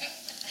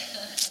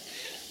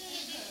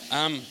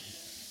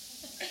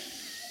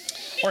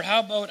 Or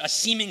how about a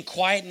seeming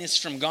quietness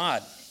from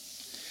God?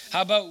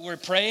 How about we're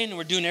praying and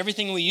we're doing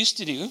everything we used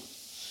to do,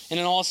 and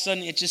then all of a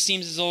sudden it just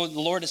seems as though the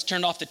Lord has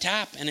turned off the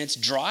tap and it's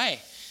dry.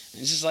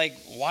 And it's just like,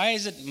 why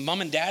is it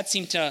mom and dad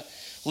seem to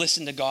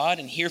listen to God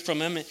and hear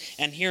from him,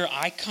 and here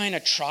I kind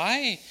of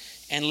try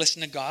and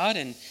listen to God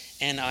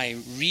and I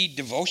read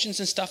devotions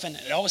and stuff, and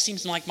it always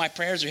seems like my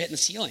prayers are hitting the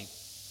ceiling.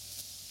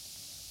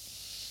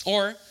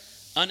 Or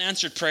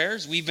unanswered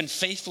prayers. We've been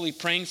faithfully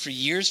praying for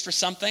years for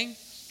something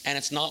and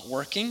it's not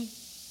working.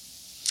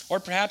 Or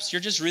perhaps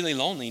you're just really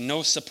lonely,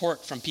 no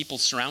support from people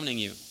surrounding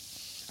you.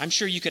 I'm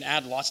sure you could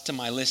add lots to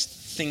my list,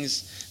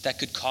 things that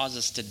could cause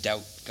us to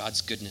doubt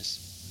God's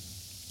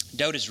goodness.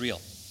 Doubt is real.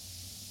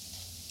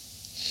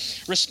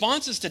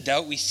 Responses to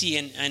doubt we see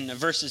in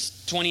verses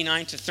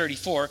 29 to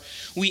 34.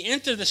 We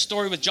enter the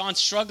story with John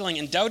struggling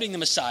and doubting the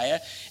Messiah,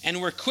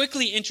 and we're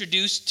quickly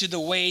introduced to the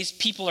ways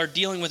people are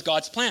dealing with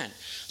God's plan.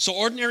 So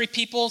ordinary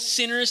people,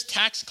 sinners,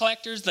 tax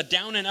collectors, the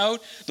down and out,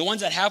 the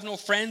ones that have no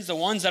friends, the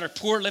ones that are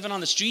poor living on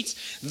the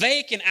streets,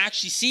 they can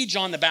actually see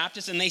John the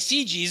Baptist and they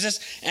see Jesus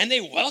and they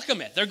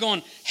welcome it. They're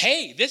going,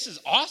 hey, this is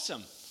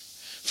awesome.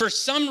 For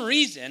some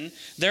reason,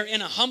 they're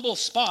in a humble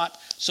spot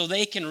so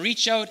they can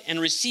reach out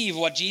and receive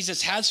what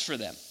Jesus has for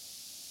them.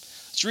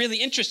 It's really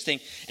interesting.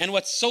 And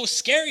what's so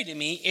scary to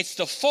me, it's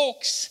the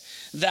folks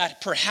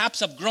that perhaps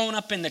have grown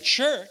up in the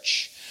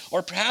church,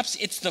 or perhaps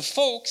it's the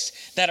folks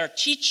that are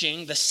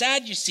teaching, the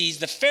Sadducees,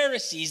 the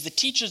Pharisees, the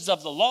teachers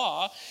of the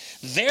law.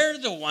 They're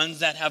the ones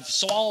that have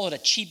swallowed a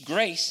cheap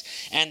grace,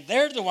 and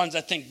they're the ones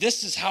that think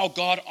this is how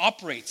God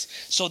operates.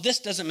 So this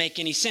doesn't make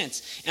any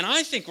sense. And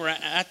I think we're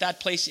at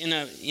that place in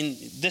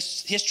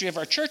this history of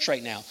our church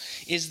right now,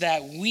 is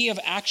that we have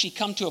actually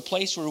come to a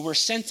place where we're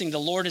sensing the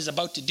Lord is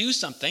about to do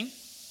something,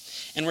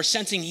 and we're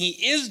sensing he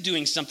is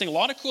doing something. A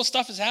lot of cool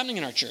stuff is happening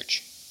in our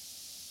church.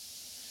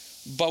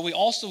 But we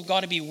also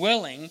got to be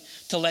willing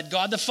to let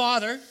God the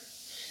Father,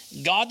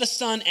 God the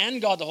Son, and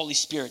God the Holy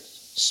Spirit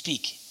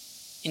speak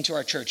into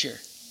our church here.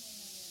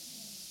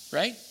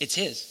 Right? It's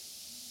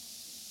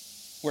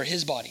his. We're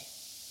his body.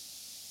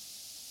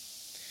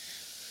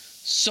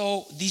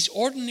 So these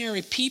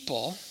ordinary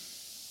people,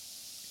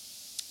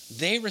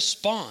 they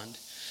respond.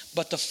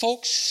 But the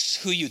folks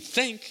who you'd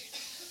think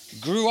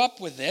grew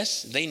up with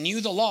this, they knew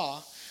the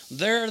law,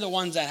 they're the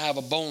ones that have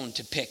a bone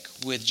to pick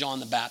with John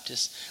the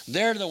Baptist.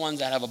 They're the ones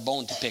that have a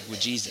bone to pick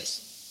with Jesus.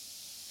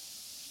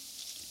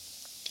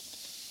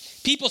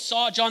 People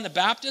saw John the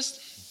Baptist,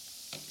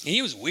 and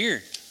he was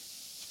weird.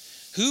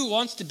 Who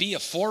wants to be a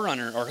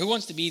forerunner, or who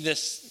wants to be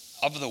this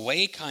of the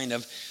way kind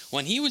of,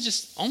 when he was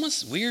just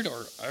almost weird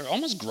or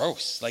almost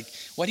gross. Like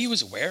what he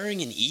was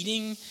wearing and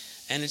eating,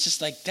 and it's just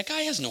like, that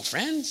guy has no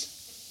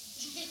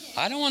friends.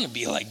 I don't want to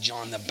be like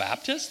John the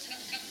Baptist.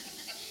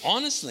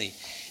 Honestly.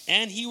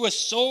 And he was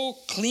so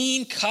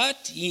clean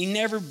cut. He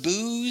never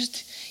boozed.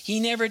 He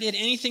never did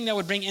anything that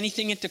would bring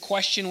anything into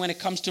question when it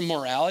comes to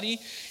morality.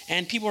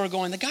 And people were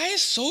going, the guy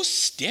is so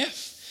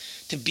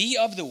stiff. To be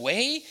of the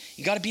way,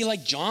 you got to be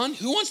like John.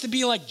 Who wants to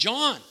be like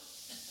John?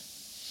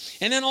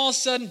 And then all of a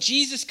sudden,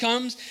 Jesus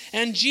comes,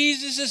 and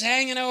Jesus is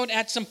hanging out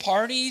at some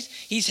parties.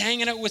 He's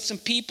hanging out with some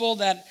people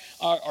that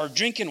are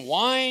drinking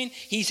wine.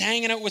 He's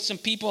hanging out with some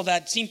people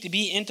that seem to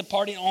be into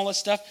partying and all this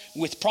stuff,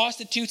 with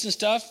prostitutes and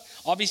stuff.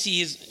 Obviously,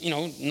 he's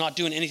not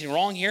doing anything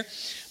wrong here.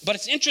 But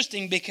it's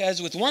interesting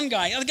because with one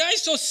guy, the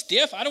guy's so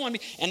stiff, I don't want to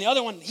be. And the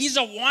other one, he's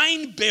a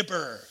wine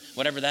bibber,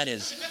 whatever that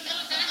is.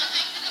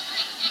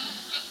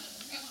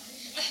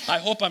 I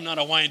hope I'm not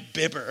a wine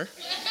bibber.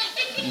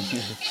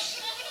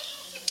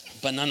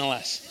 But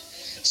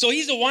nonetheless. So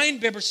he's a wine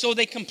bibber, so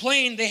they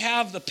complain they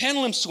have the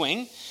pendulum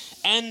swing,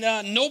 and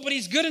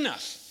nobody's good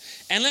enough.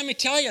 And let me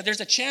tell you, there's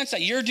a chance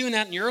that you're doing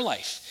that in your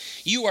life.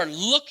 You are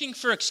looking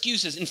for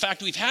excuses. In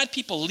fact, we've had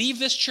people leave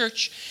this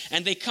church,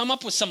 and they come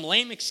up with some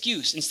lame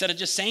excuse. Instead of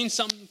just saying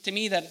something to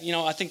me that,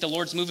 I think the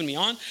Lord's moving me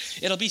on,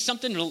 it'll be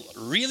something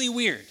really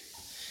weird.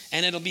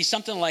 And it'll be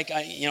something like,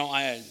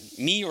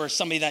 me or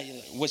somebody that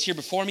was here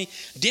before me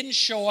didn't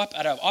show up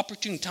at an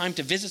opportune time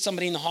to visit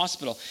somebody in the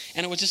hospital.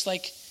 And it was just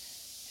like,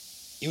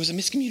 it was a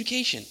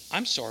miscommunication.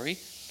 I'm sorry.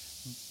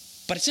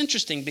 But it's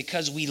interesting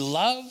because we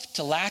love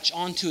to latch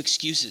on to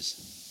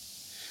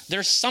excuses.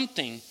 There's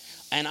something,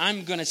 and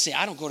I'm going to say,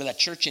 I don't go to that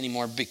church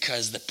anymore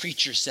because the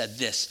preacher said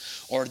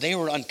this, or they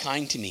were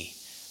unkind to me.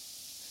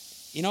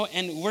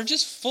 And we're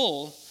just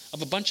full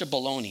of a bunch of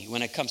baloney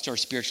when it comes to our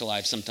spiritual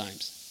lives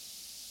sometimes.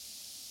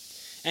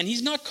 And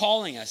he's not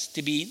calling us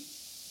to be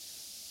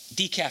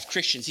decaf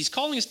Christians. He's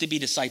calling us to be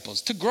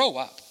disciples, to grow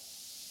up.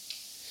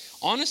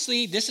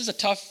 Honestly, this is a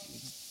tough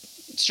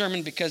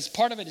sermon because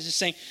part of it is just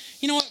saying,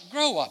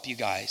 grow up, you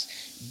guys.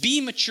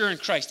 Be mature in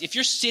Christ. If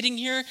you're sitting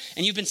here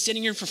and you've been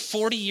sitting here for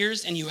 40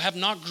 years and you have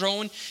not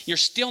grown, you're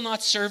still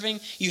not serving,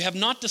 you have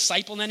not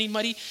discipled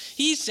anybody,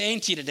 he's saying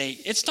to you today,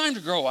 it's time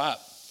to grow up.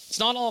 It's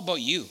not all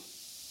about you.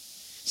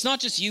 It's not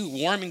just you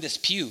warming this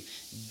pew.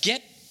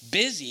 Get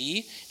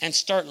busy and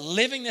start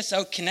living this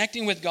out,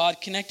 connecting with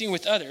God, connecting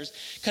with others,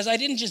 because I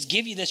didn't just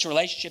give you this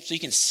relationship so you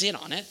can sit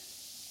on it.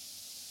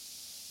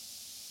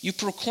 You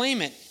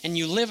proclaim it and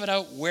you live it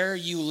out where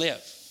you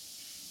live.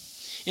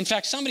 In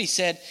fact, somebody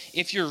said,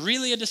 if you're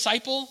really a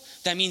disciple,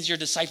 that means you're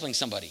discipling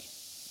somebody.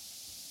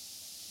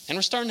 And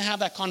we're starting to have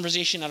that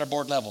conversation at our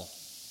board level.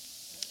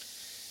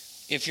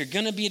 If you're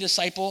going to be a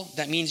disciple,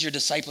 that means you're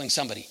discipling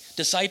somebody.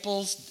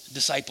 Disciples,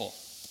 disciple.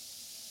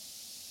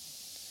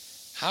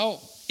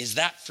 How is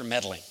that for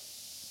meddling?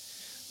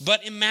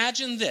 But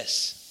imagine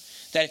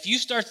this, that if you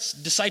start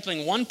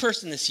discipling one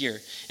person this year,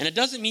 and it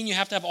doesn't mean you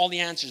have to have all the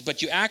answers,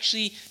 but you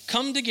actually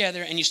come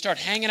together and you start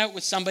hanging out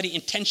with somebody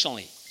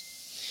intentionally.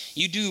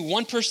 You do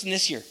one person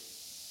this year.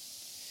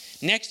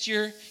 Next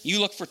year, you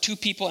look for 2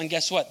 people, and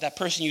guess what? That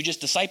person you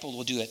just discipled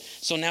will do it.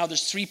 So now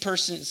there's 3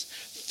 persons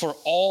for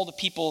all the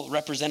people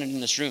represented in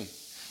this room.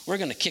 We're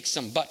going to kick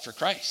some butt for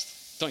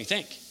Christ, don't you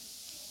think?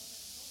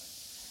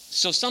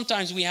 So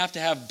sometimes we have to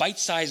have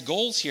bite-sized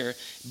goals here,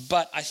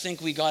 but I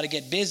think we got to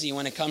get busy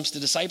when it comes to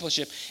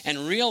discipleship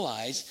and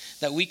realize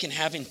that we can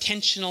have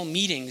intentional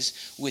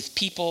meetings with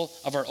people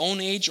of our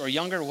own age or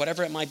younger,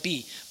 whatever it might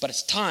be. But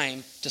it's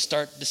time to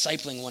start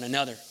discipling one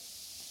another.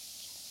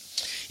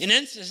 In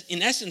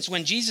essence,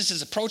 when Jesus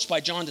is approached by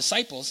John's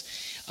disciples,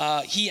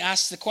 he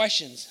asks the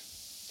questions.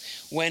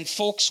 When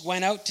folks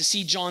went out to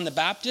see John the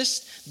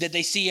Baptist, did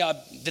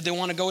they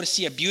want to go to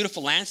see a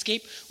beautiful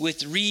landscape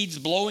with reeds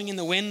blowing in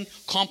the wind,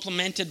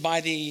 complemented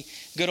by the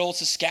good old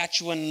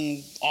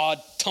Saskatchewan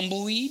odd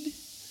tumbleweed?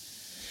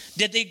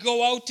 Did they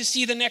go out to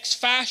see the next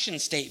fashion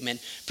statement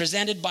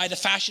presented by the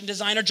fashion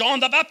designer John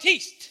the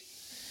Baptist,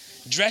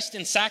 dressed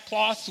in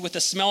sackcloth with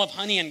the smell of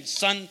honey and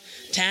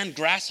sun-tanned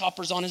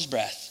grasshoppers on his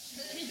breath?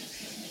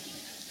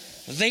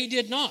 They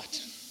did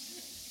not.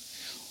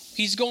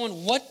 He's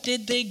going, what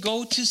did they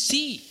go to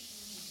see?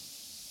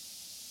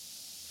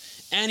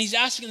 And he's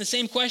asking the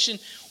same question,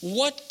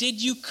 what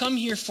did you come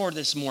here for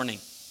this morning?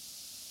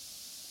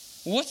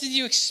 What did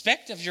you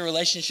expect of your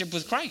relationship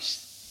with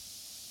Christ?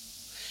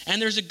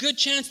 And there's a good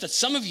chance that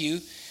some of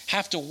you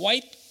have to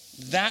wipe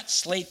that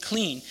slate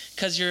clean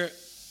because your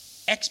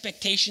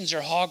expectations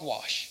are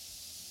hogwash.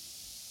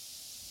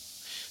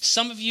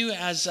 Some of you,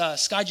 as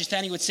Sky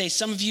Justani would say,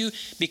 some of you,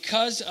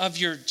 because of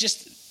your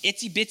just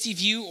itsy bitsy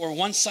view or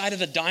one side of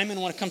the diamond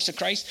when it comes to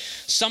Christ,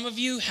 some of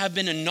you have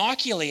been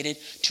inoculated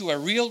to a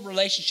real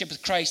relationship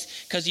with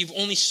Christ because you've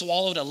only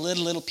swallowed a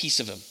little piece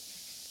of him.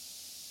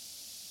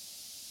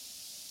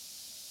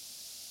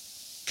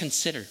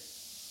 Consider.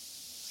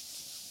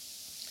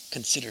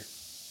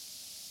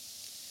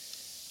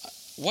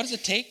 What does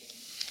it take?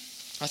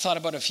 I thought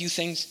about a few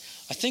things.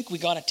 I think we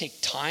got to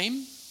take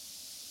time.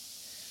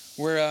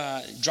 We're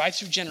a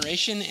drive-through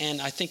generation,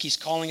 and I think he's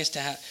calling us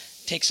to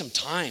take some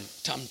time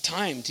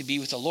to be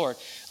with the Lord.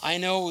 I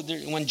know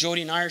when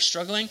Jody and I are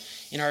struggling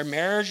in our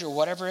marriage or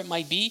whatever it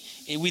might be,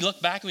 we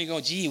look back and we go,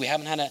 gee,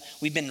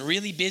 we've been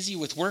really busy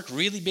with work,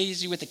 really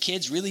busy with the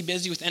kids, really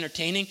busy with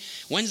entertaining.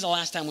 When's the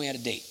last time we had a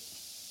date?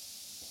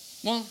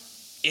 Well,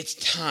 it's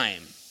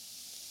time.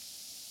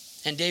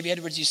 And Dave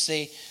Edwards used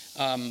to say,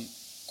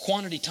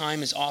 quality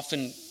time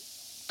often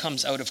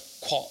comes out of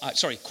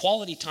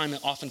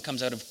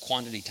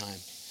quantity time.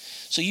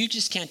 So you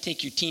just can't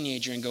take your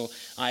teenager and go,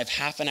 I have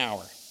half an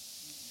hour.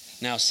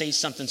 Now say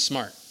something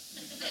smart.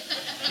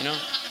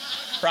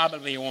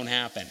 Probably it won't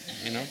happen,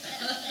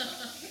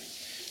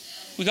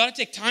 We got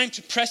to take time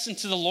to press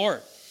into the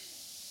Lord.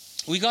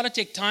 We got to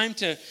take time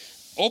to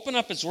open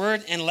up his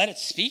word and let it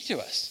speak to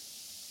us.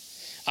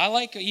 I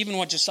like even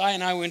what Josiah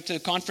and I went to the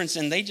conference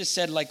and they just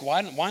said,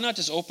 why not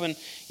just open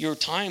your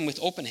time with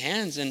open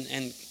hands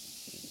and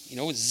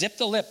zip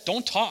the lip.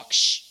 Don't talk.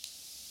 Shh.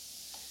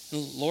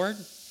 And Lord,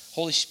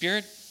 Holy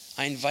Spirit,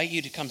 I invite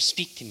you to come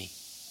speak to me.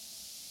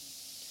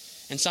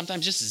 And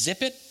sometimes just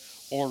zip it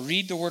or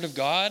read the Word of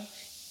God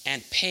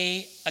and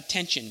pay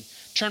attention.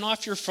 Turn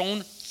off your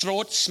phone, throw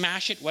it,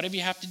 smash it, whatever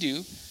you have to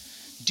do.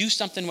 Do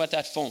something with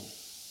that phone.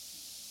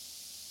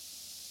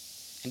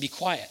 And be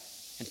quiet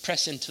and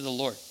press into the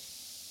Lord.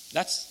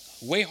 That's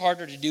way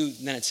harder to do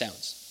than it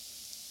sounds.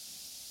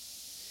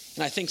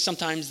 And I think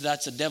sometimes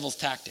that's a devil's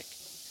tactic.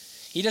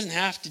 He doesn't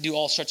have to do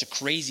all sorts of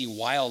crazy,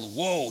 wild,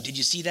 whoa, did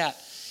you see that?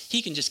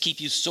 He can just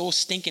keep you so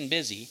stinking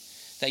busy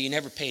that you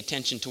never pay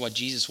attention to what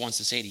Jesus wants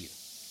to say to you.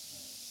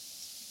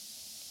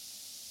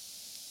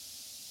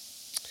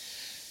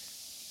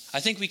 I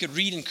think we could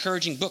read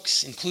encouraging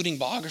books, including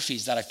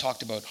biographies that I've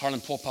talked about,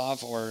 Harlan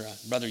Popov or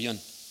Brother Yun.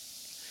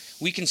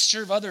 We can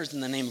serve others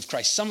in the name of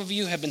Christ. Some of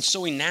you have been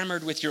so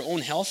enamored with your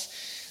own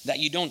health that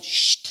you don't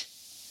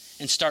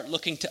and start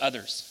looking to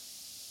others.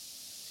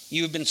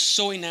 You have been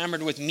so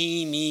enamored with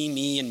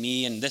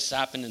me, and this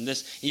happened and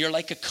this. You're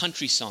like a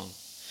country song.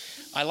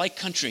 I like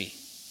country,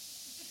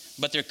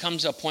 but there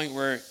comes a point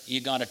where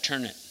you got to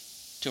turn it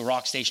to a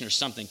rock station or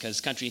something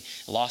because country,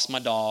 lost my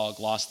dog,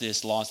 lost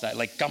this, lost that.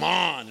 Come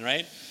on,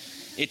 right?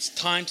 It's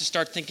time to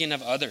start thinking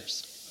of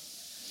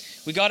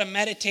others. We got to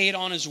meditate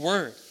on his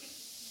word.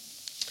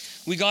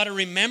 We got to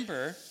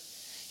remember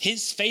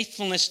his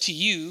faithfulness to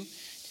you,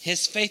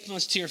 his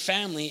faithfulness to your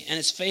family, and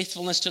his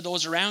faithfulness to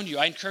those around you.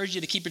 I encourage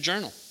you to keep a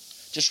journal.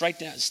 Just write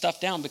that stuff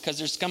down because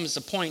there comes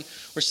a point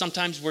where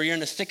sometimes where you're in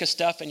the thick of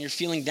stuff and you're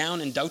feeling down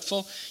and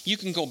doubtful, you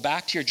can go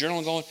back to your journal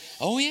and go,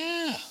 oh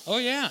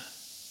yeah.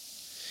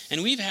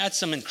 And we've had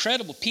some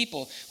incredible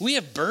people. We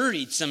have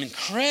buried some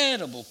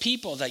incredible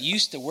people that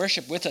used to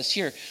worship with us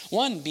here.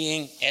 One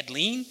being Ed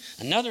Lean,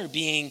 another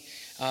being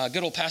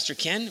good old Pastor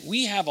Ken.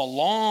 We have a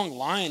long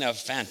line of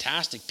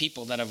fantastic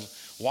people that have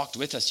walked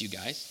with us, you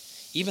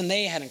guys. Even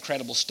they had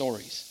incredible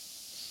stories.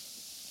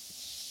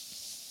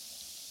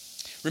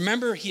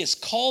 Remember, he has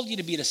called you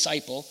to be a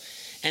disciple,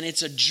 and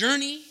it's a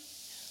journey,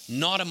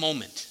 not a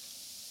moment.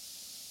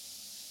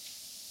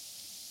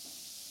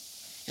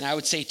 And I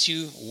would say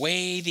too,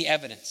 weigh the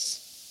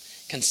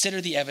evidence.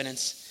 Consider the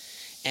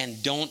evidence,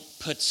 and don't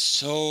put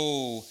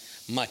so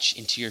much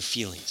into your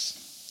feelings.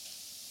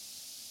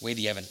 Weigh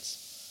the evidence.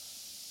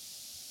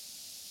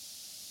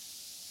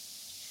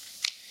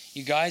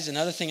 You guys,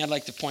 another thing I'd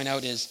like to point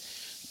out is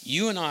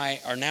you and I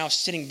are now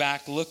sitting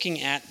back looking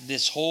at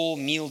this whole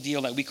meal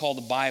deal that we call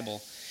the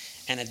Bible.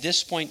 And at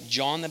this point,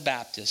 John the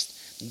Baptist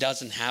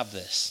doesn't have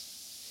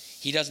this.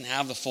 He doesn't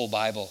have the full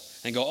Bible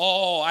and go,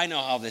 oh, I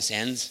know how this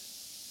ends.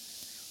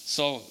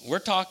 So we're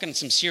talking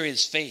some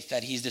serious faith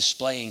that he's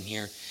displaying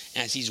here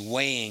as he's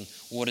weighing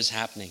what is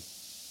happening.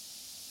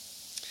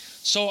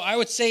 So I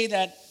would say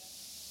that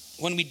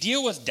when we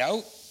deal with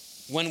doubt,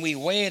 when we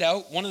weigh it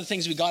out, one of the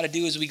things we got to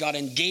do is we got to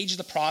engage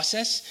the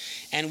process,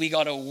 and we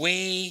got to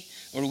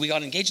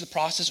engage the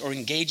process or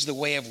engage the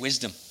way of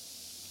wisdom.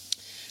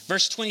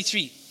 Verse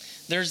 23,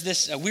 there's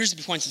this,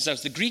 Wiersbe points this out.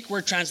 The Greek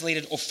word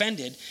translated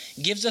offended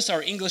gives us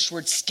our English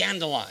word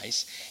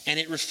scandalize, and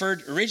it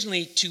referred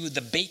originally to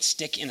the bait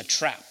stick in a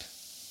trap.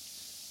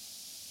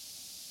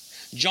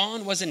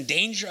 John was in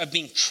danger of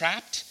being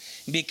trapped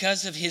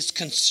because of his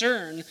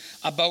concern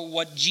about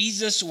what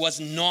Jesus was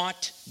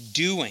not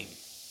doing.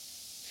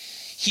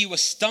 He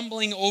was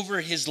stumbling over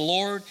his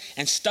Lord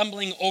and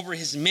stumbling over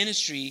his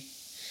ministry.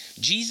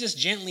 Jesus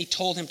gently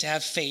told him to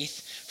have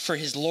faith, for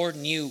his Lord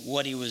knew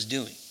what he was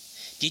doing.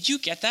 Did you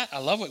get that? I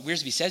love what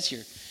Wiersbe says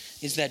here,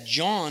 is that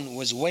John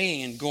was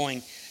weighing and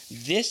going,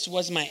 this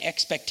was my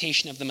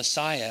expectation of the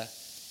Messiah.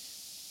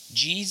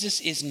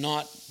 Jesus is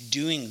not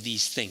doing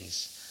these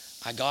things.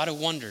 I got to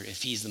wonder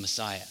if he's the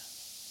Messiah.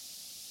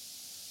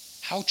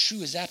 How true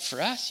is that for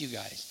us, you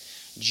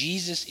guys?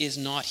 Jesus is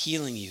not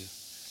healing you.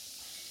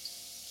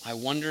 I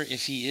wonder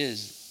if he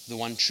is the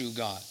one true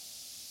God.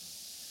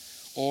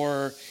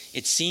 Or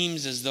it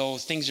seems as though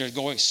things are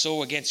going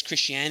so against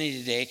Christianity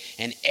today,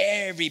 and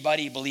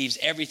everybody believes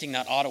everything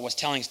that Otto was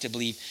telling us to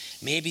believe.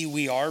 Maybe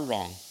we are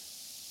wrong.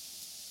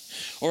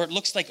 Or it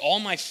looks like all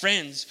my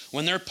friends,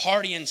 when they're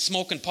partying,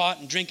 smoking pot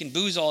and drinking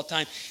booze all the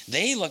time,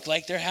 they look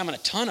like they're having a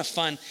ton of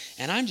fun.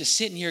 And I'm just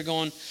sitting here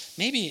going,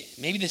 maybe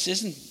this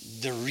isn't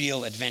the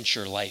real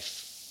adventure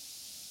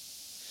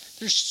life.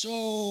 There's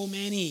so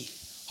many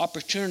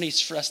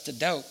opportunities for us to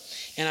doubt.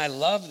 And I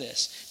love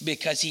this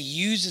because he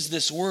uses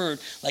this word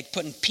like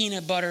putting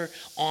peanut butter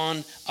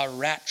on a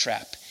rat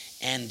trap.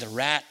 And the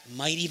rat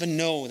might even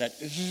know that,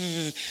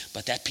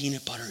 but that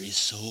peanut butter is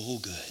so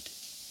good.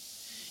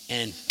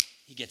 And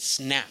he gets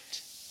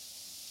snapped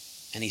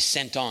and he's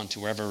sent on to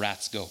wherever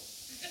rats go.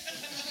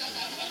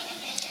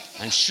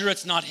 I'm sure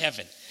it's not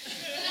heaven.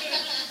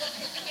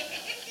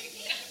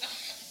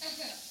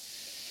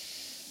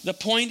 The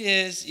point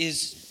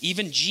is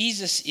even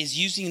Jesus is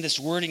using this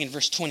wording in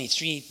verse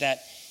 23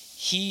 that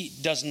he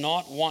does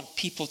not want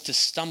people to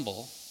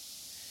stumble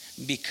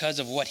because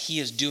of what he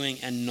is doing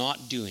and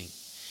not doing.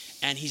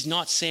 And he's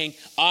not saying,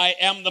 I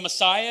am the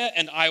Messiah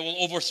and I will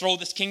overthrow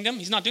this kingdom.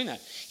 He's not doing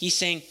that. He's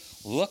saying,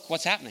 look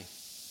what's happening.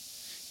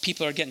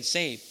 People are getting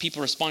saved.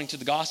 People are responding to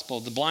the gospel.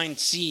 The blind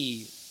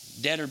see.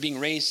 Dead are being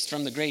raised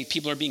from the grave.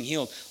 People are being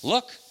healed.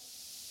 Look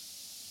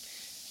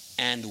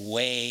and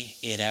weigh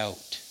it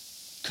out.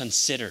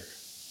 Consider.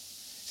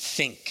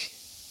 Think.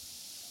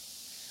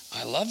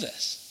 I love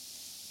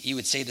this. He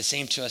would say the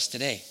same to us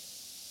today.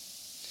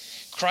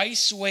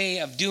 Christ's way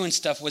of doing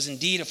stuff was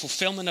indeed a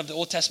fulfillment of the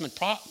Old Testament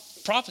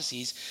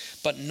prophecies,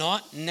 but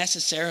not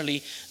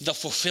necessarily the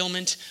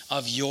fulfillment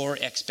of your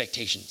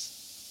expectations.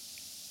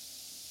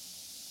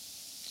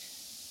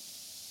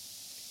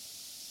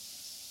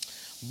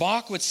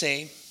 Bach would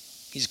say,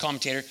 he's a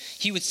commentator,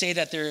 he would say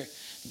that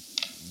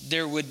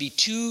there would be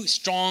two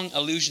strong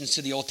allusions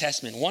to the Old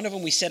Testament. One of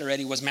them we said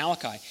already was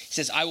Malachi. He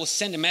says, I will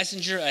send a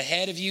messenger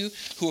ahead of you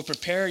who will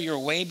prepare your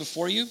way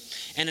before you.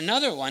 And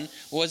another one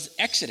was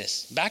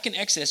Exodus. Back in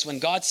Exodus, when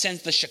God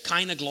sends the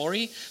Shekinah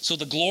glory, so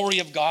the glory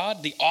of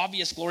God, the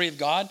obvious glory of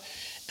God,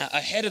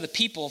 ahead of the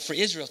people for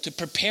Israel to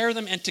prepare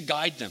them and to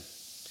guide them.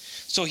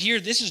 So here,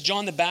 this is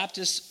John the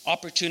Baptist's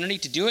opportunity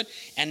to do it.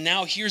 And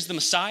now here's the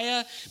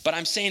Messiah. But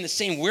I'm saying the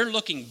same. We're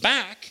looking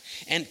back.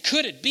 And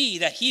could it be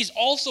that he's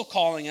also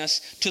calling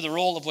us to the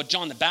role of what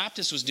John the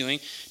Baptist was doing,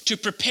 to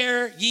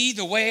prepare ye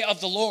the way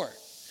of the Lord?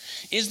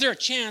 Is there a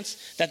chance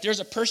that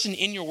there's a person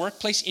in your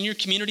workplace, in your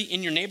community,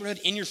 in your neighborhood,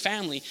 in your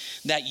family,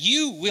 that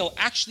you will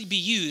actually be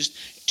used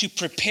to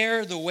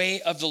prepare the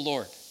way of the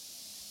Lord?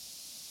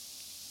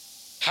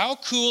 How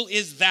cool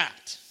is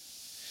that?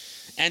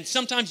 And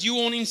sometimes you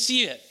won't even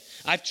see it.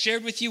 I've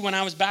shared with you when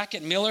I was back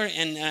at Miller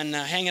and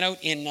hanging out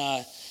in,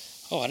 I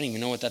don't even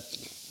know what that,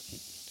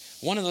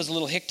 one of those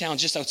little hick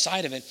towns just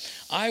outside of it.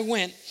 I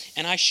went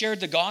and I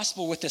shared the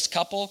gospel with this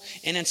couple,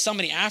 and then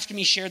somebody after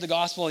me shared the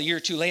gospel a year or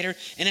two later,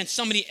 and then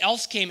somebody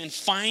else came and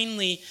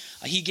finally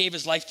he gave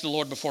his life to the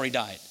Lord before he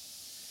died.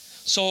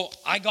 So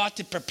I got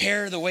to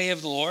prepare the way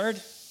of the Lord,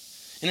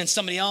 and then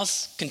somebody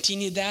else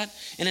continued that,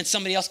 and then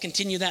somebody else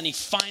continued that, and he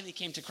finally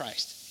came to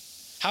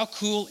Christ. How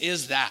cool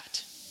is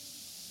that?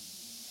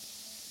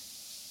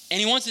 And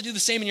he wants to do the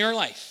same in your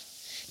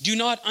life. Do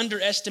not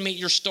underestimate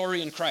your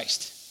story in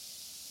Christ.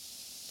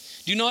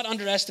 Do not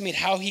underestimate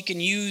how he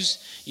can use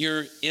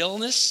your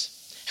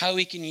illness, how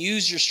he can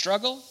use your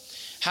struggle,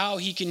 how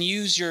he can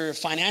use your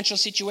financial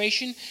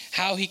situation,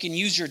 how he can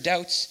use your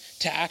doubts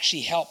to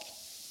actually help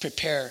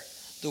prepare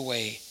the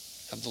way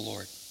of the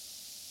Lord.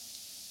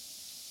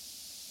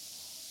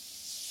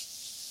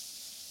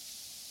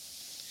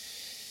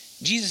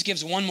 Jesus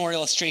gives one more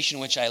illustration,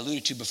 which I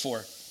alluded to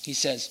before. He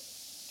says,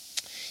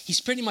 he's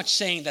pretty much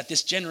saying that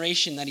this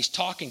generation that he's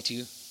talking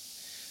to,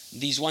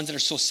 these ones that are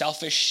so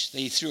selfish,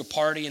 they threw a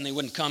party and they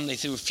wouldn't come, they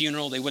threw a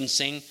funeral, they wouldn't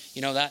sing,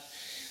 you know that?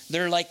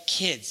 They're like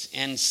kids,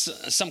 and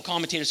some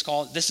commentators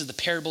call it, this is the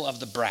parable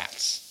of the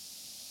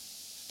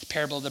brats. The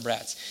parable of the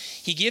brats.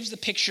 He gives the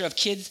picture of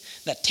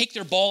kids that take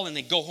their ball and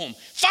they go home.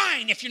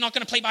 Fine, if you're not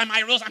going to play by my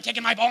rules, I'm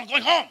taking my ball and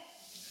going home.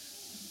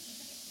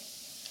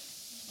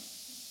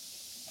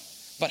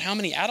 But how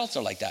many adults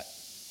are like that?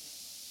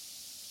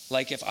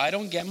 Like, if I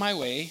don't get my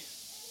way,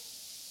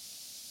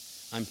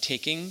 I'm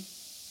taking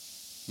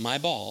my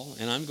ball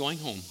and I'm going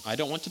home. I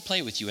don't want to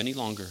play with you any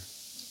longer.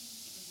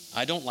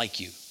 I don't like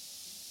you.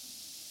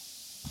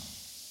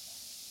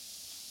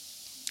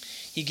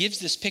 He gives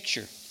this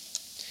picture.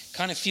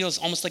 Kind of feels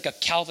almost like a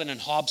Calvin and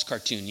Hobbes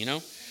cartoon, you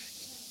know?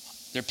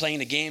 They're playing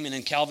the game and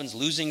then Calvin's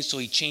losing, so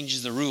he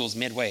changes the rules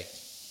midway.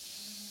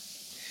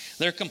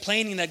 They're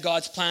complaining that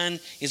God's plan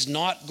is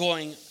not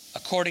going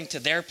according to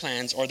their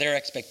plans or their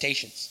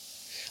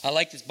expectations. I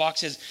like this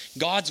box says,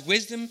 God's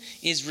wisdom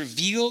is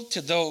revealed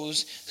to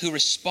those who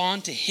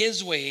respond to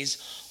his ways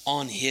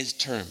on his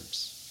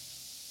terms.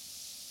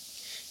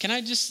 Can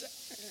I just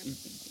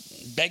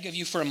beg of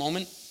you for a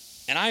moment?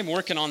 And I'm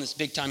working on this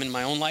big time in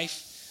my own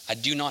life. I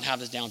do not have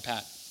this down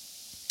pat.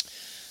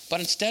 But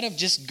instead of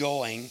just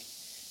going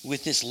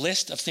with this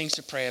list of things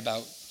to pray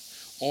about,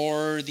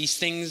 or these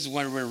things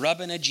where we're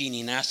rubbing a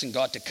genie and asking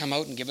God to come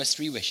out and give us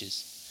 3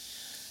 wishes,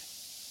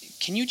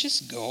 can you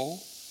just go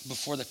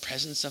before the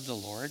presence of the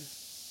Lord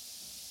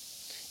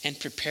and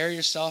prepare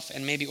yourself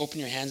and maybe open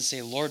your hands and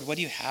say, Lord, what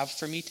do you have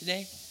for me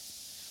today?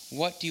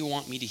 What do you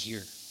want me to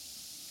hear?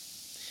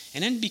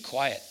 And then be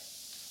quiet.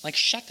 Like,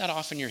 shut that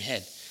off in your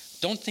head.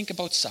 Don't think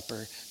about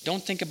supper.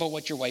 Don't think about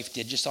what your wife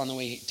did just on the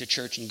way to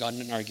church and got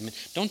in an argument.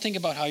 Don't think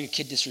about how your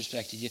kid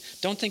disrespected you.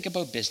 Don't think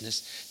about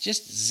business.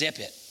 Just zip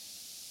it.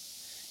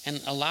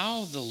 And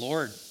allow the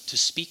Lord to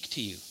speak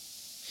to you.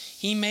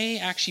 He may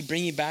actually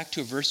bring you back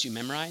to a verse you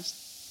memorized.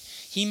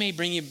 He may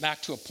bring you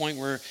back to a point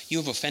where you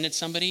have offended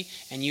somebody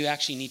and you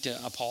actually need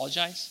to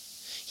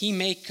apologize. He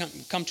may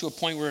come to a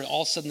point where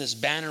all of a sudden this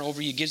banner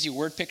over you gives you a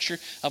word picture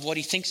of what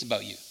he thinks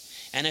about you.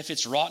 And if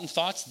it's rotten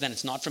thoughts, then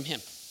it's not from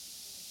him.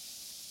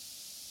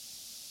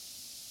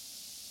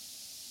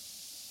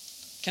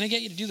 Can I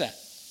get you to do that?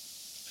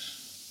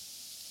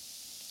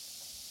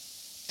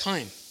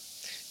 Time.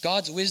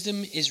 God's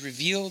wisdom is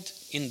revealed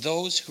in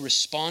those who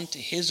respond to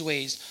his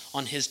ways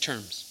on his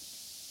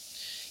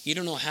terms. You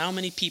don't know how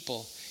many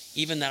people,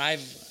 even that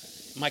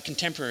my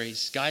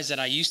contemporaries, guys that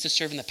I used to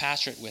serve in the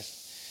pastorate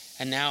with,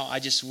 and now I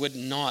just would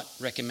not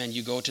recommend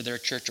you go to their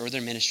church or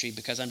their ministry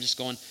because I'm just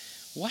going,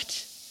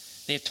 what?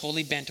 They have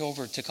totally bent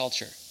over to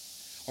culture,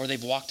 or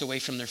they've walked away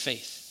from their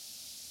faith.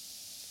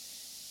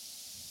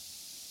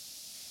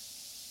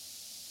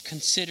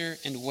 Consider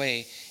and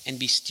weigh and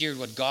be steered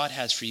what God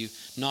has for you,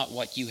 not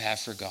what you have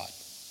for God.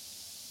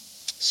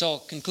 So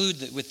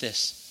conclude with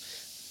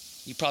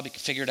this. You probably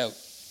can figure it out.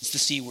 It's the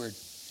C word.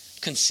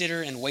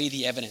 Consider and weigh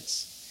the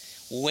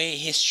evidence. Weigh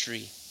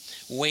history.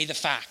 Weigh the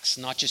facts,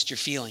 not just your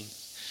feeling.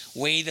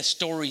 Weigh the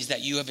stories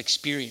that you have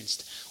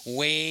experienced.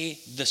 Weigh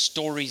the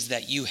stories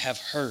that you have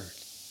heard.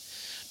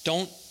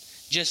 Don't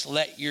just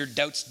let your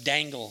doubts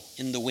dangle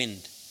in the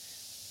wind.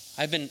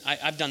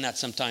 I've done that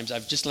sometimes.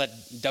 I've just let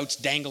doubts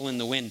dangle in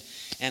the wind,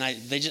 and I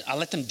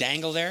let them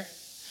dangle there,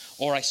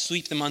 or I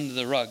sweep them under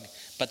the rug,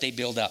 but they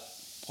build up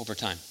over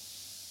time.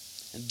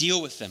 And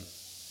deal with them.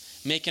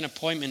 Make an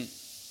appointment.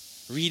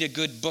 Read a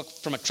good book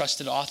from a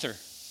trusted author,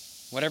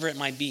 whatever it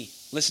might be.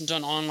 Listen to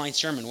an online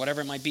sermon,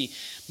 whatever it might be.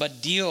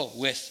 But deal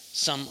with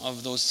some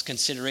of those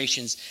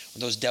considerations, or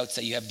those doubts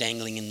that you have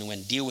dangling in the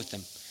wind. Deal with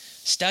them.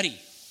 Study.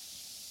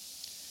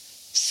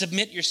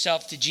 Submit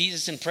yourself to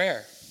Jesus in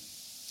prayer.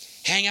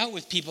 Hang out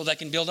with people that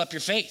can build up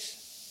your faith.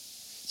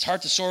 It's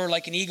hard to soar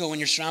like an eagle when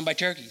you're surrounded by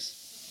turkeys.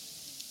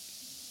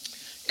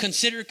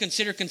 Consider.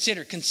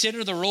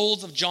 Consider the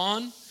roles of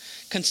John.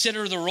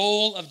 Consider the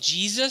role of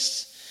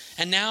Jesus.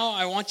 And now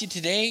I want you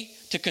today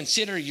to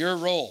consider your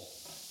role.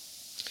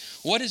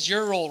 What is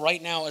your role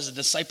right now as a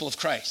disciple of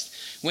Christ?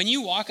 When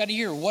you walk out of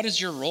here, what is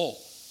your role?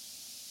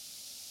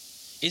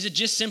 Is it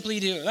just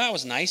simply to, that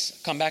was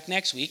nice, come back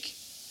next week?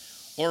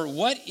 Or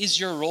what is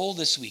your role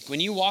this week?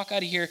 When you walk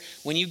out of here,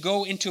 when you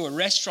go into a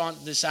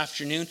restaurant this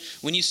afternoon,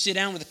 when you sit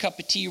down with a cup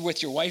of tea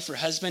with your wife or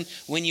husband,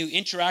 when you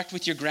interact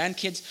with your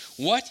grandkids,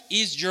 what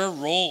is your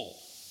role?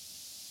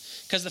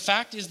 Because the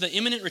fact is the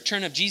imminent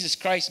return of Jesus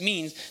Christ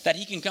means that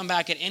he can come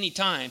back at any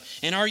time.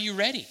 And are you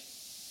ready?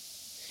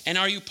 And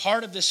are you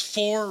part of this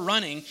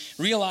forerunning,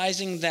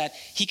 realizing that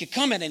he could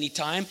come at any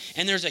time,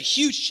 and there's a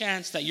huge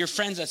chance that your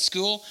friends at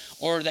school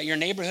or that your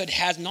neighborhood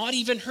has not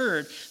even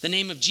heard the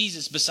name of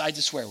Jesus besides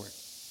a swear word?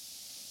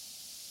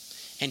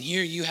 And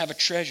here you have a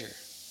treasure.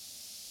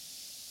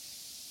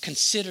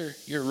 Consider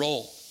your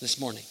role this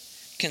morning.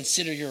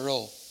 Consider your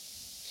role.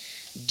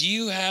 Do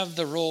you have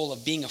the role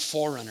of being a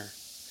forerunner?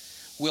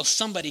 Will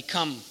somebody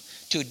come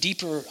to a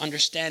deeper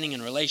understanding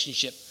and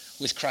relationship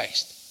with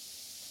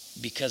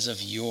Christ because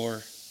of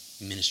your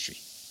ministry?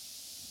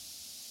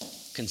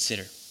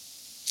 Consider.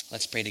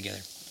 Let's pray together.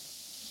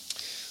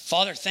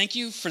 Father, thank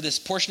you for this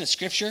portion of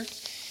Scripture.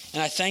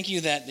 And I thank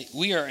you that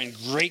we are in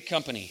great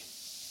company.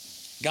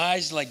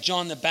 Guys like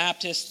John the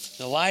Baptist,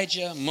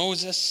 Elijah,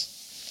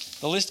 Moses.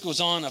 The list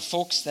goes on of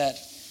folks that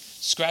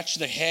scratch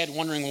their head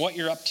wondering what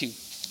you're up to.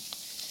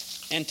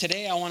 And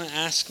today I want to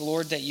ask,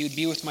 Lord, that you'd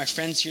be with my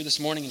friends here this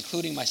morning,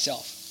 including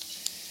myself.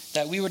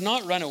 That we would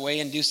not run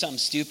away and do something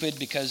stupid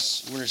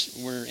because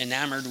we're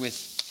enamored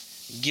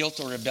with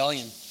guilt or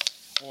rebellion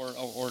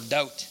or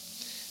doubt.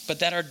 But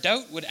that our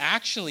doubt would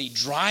actually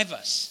drive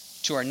us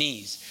to our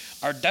knees.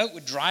 Our doubt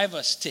would drive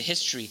us to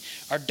history.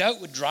 Our doubt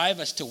would drive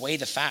us to weigh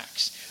the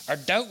facts. Our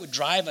doubt would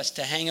drive us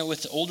to hang out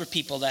with the older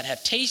people that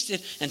have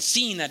tasted and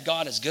seen that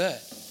God is good.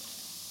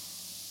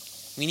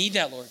 We need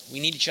that, Lord.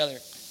 We need each other.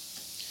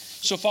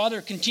 So,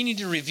 Father, continue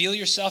to reveal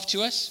yourself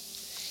to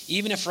us.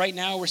 Even if right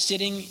now we're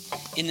sitting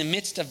in the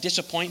midst of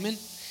disappointment,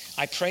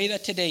 I pray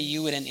that today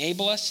you would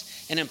enable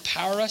us and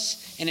empower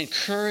us and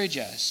encourage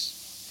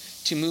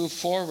us to move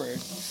forward,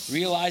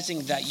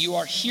 realizing that you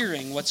are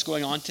hearing what's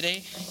going on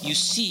today. You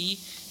see,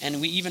 and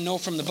we even know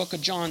from the book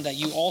of John that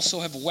you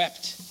also have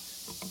wept.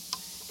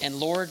 And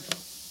Lord,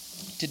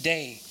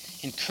 today,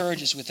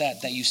 encourage us with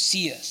that you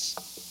see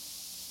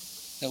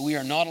us, that we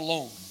are not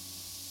alone,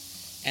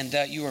 and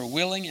that you are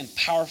willing and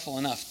powerful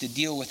enough to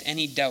deal with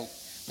any doubt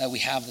that we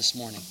have this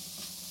morning.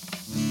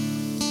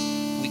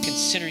 We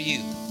consider you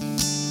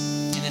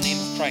in the name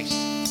of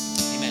Christ.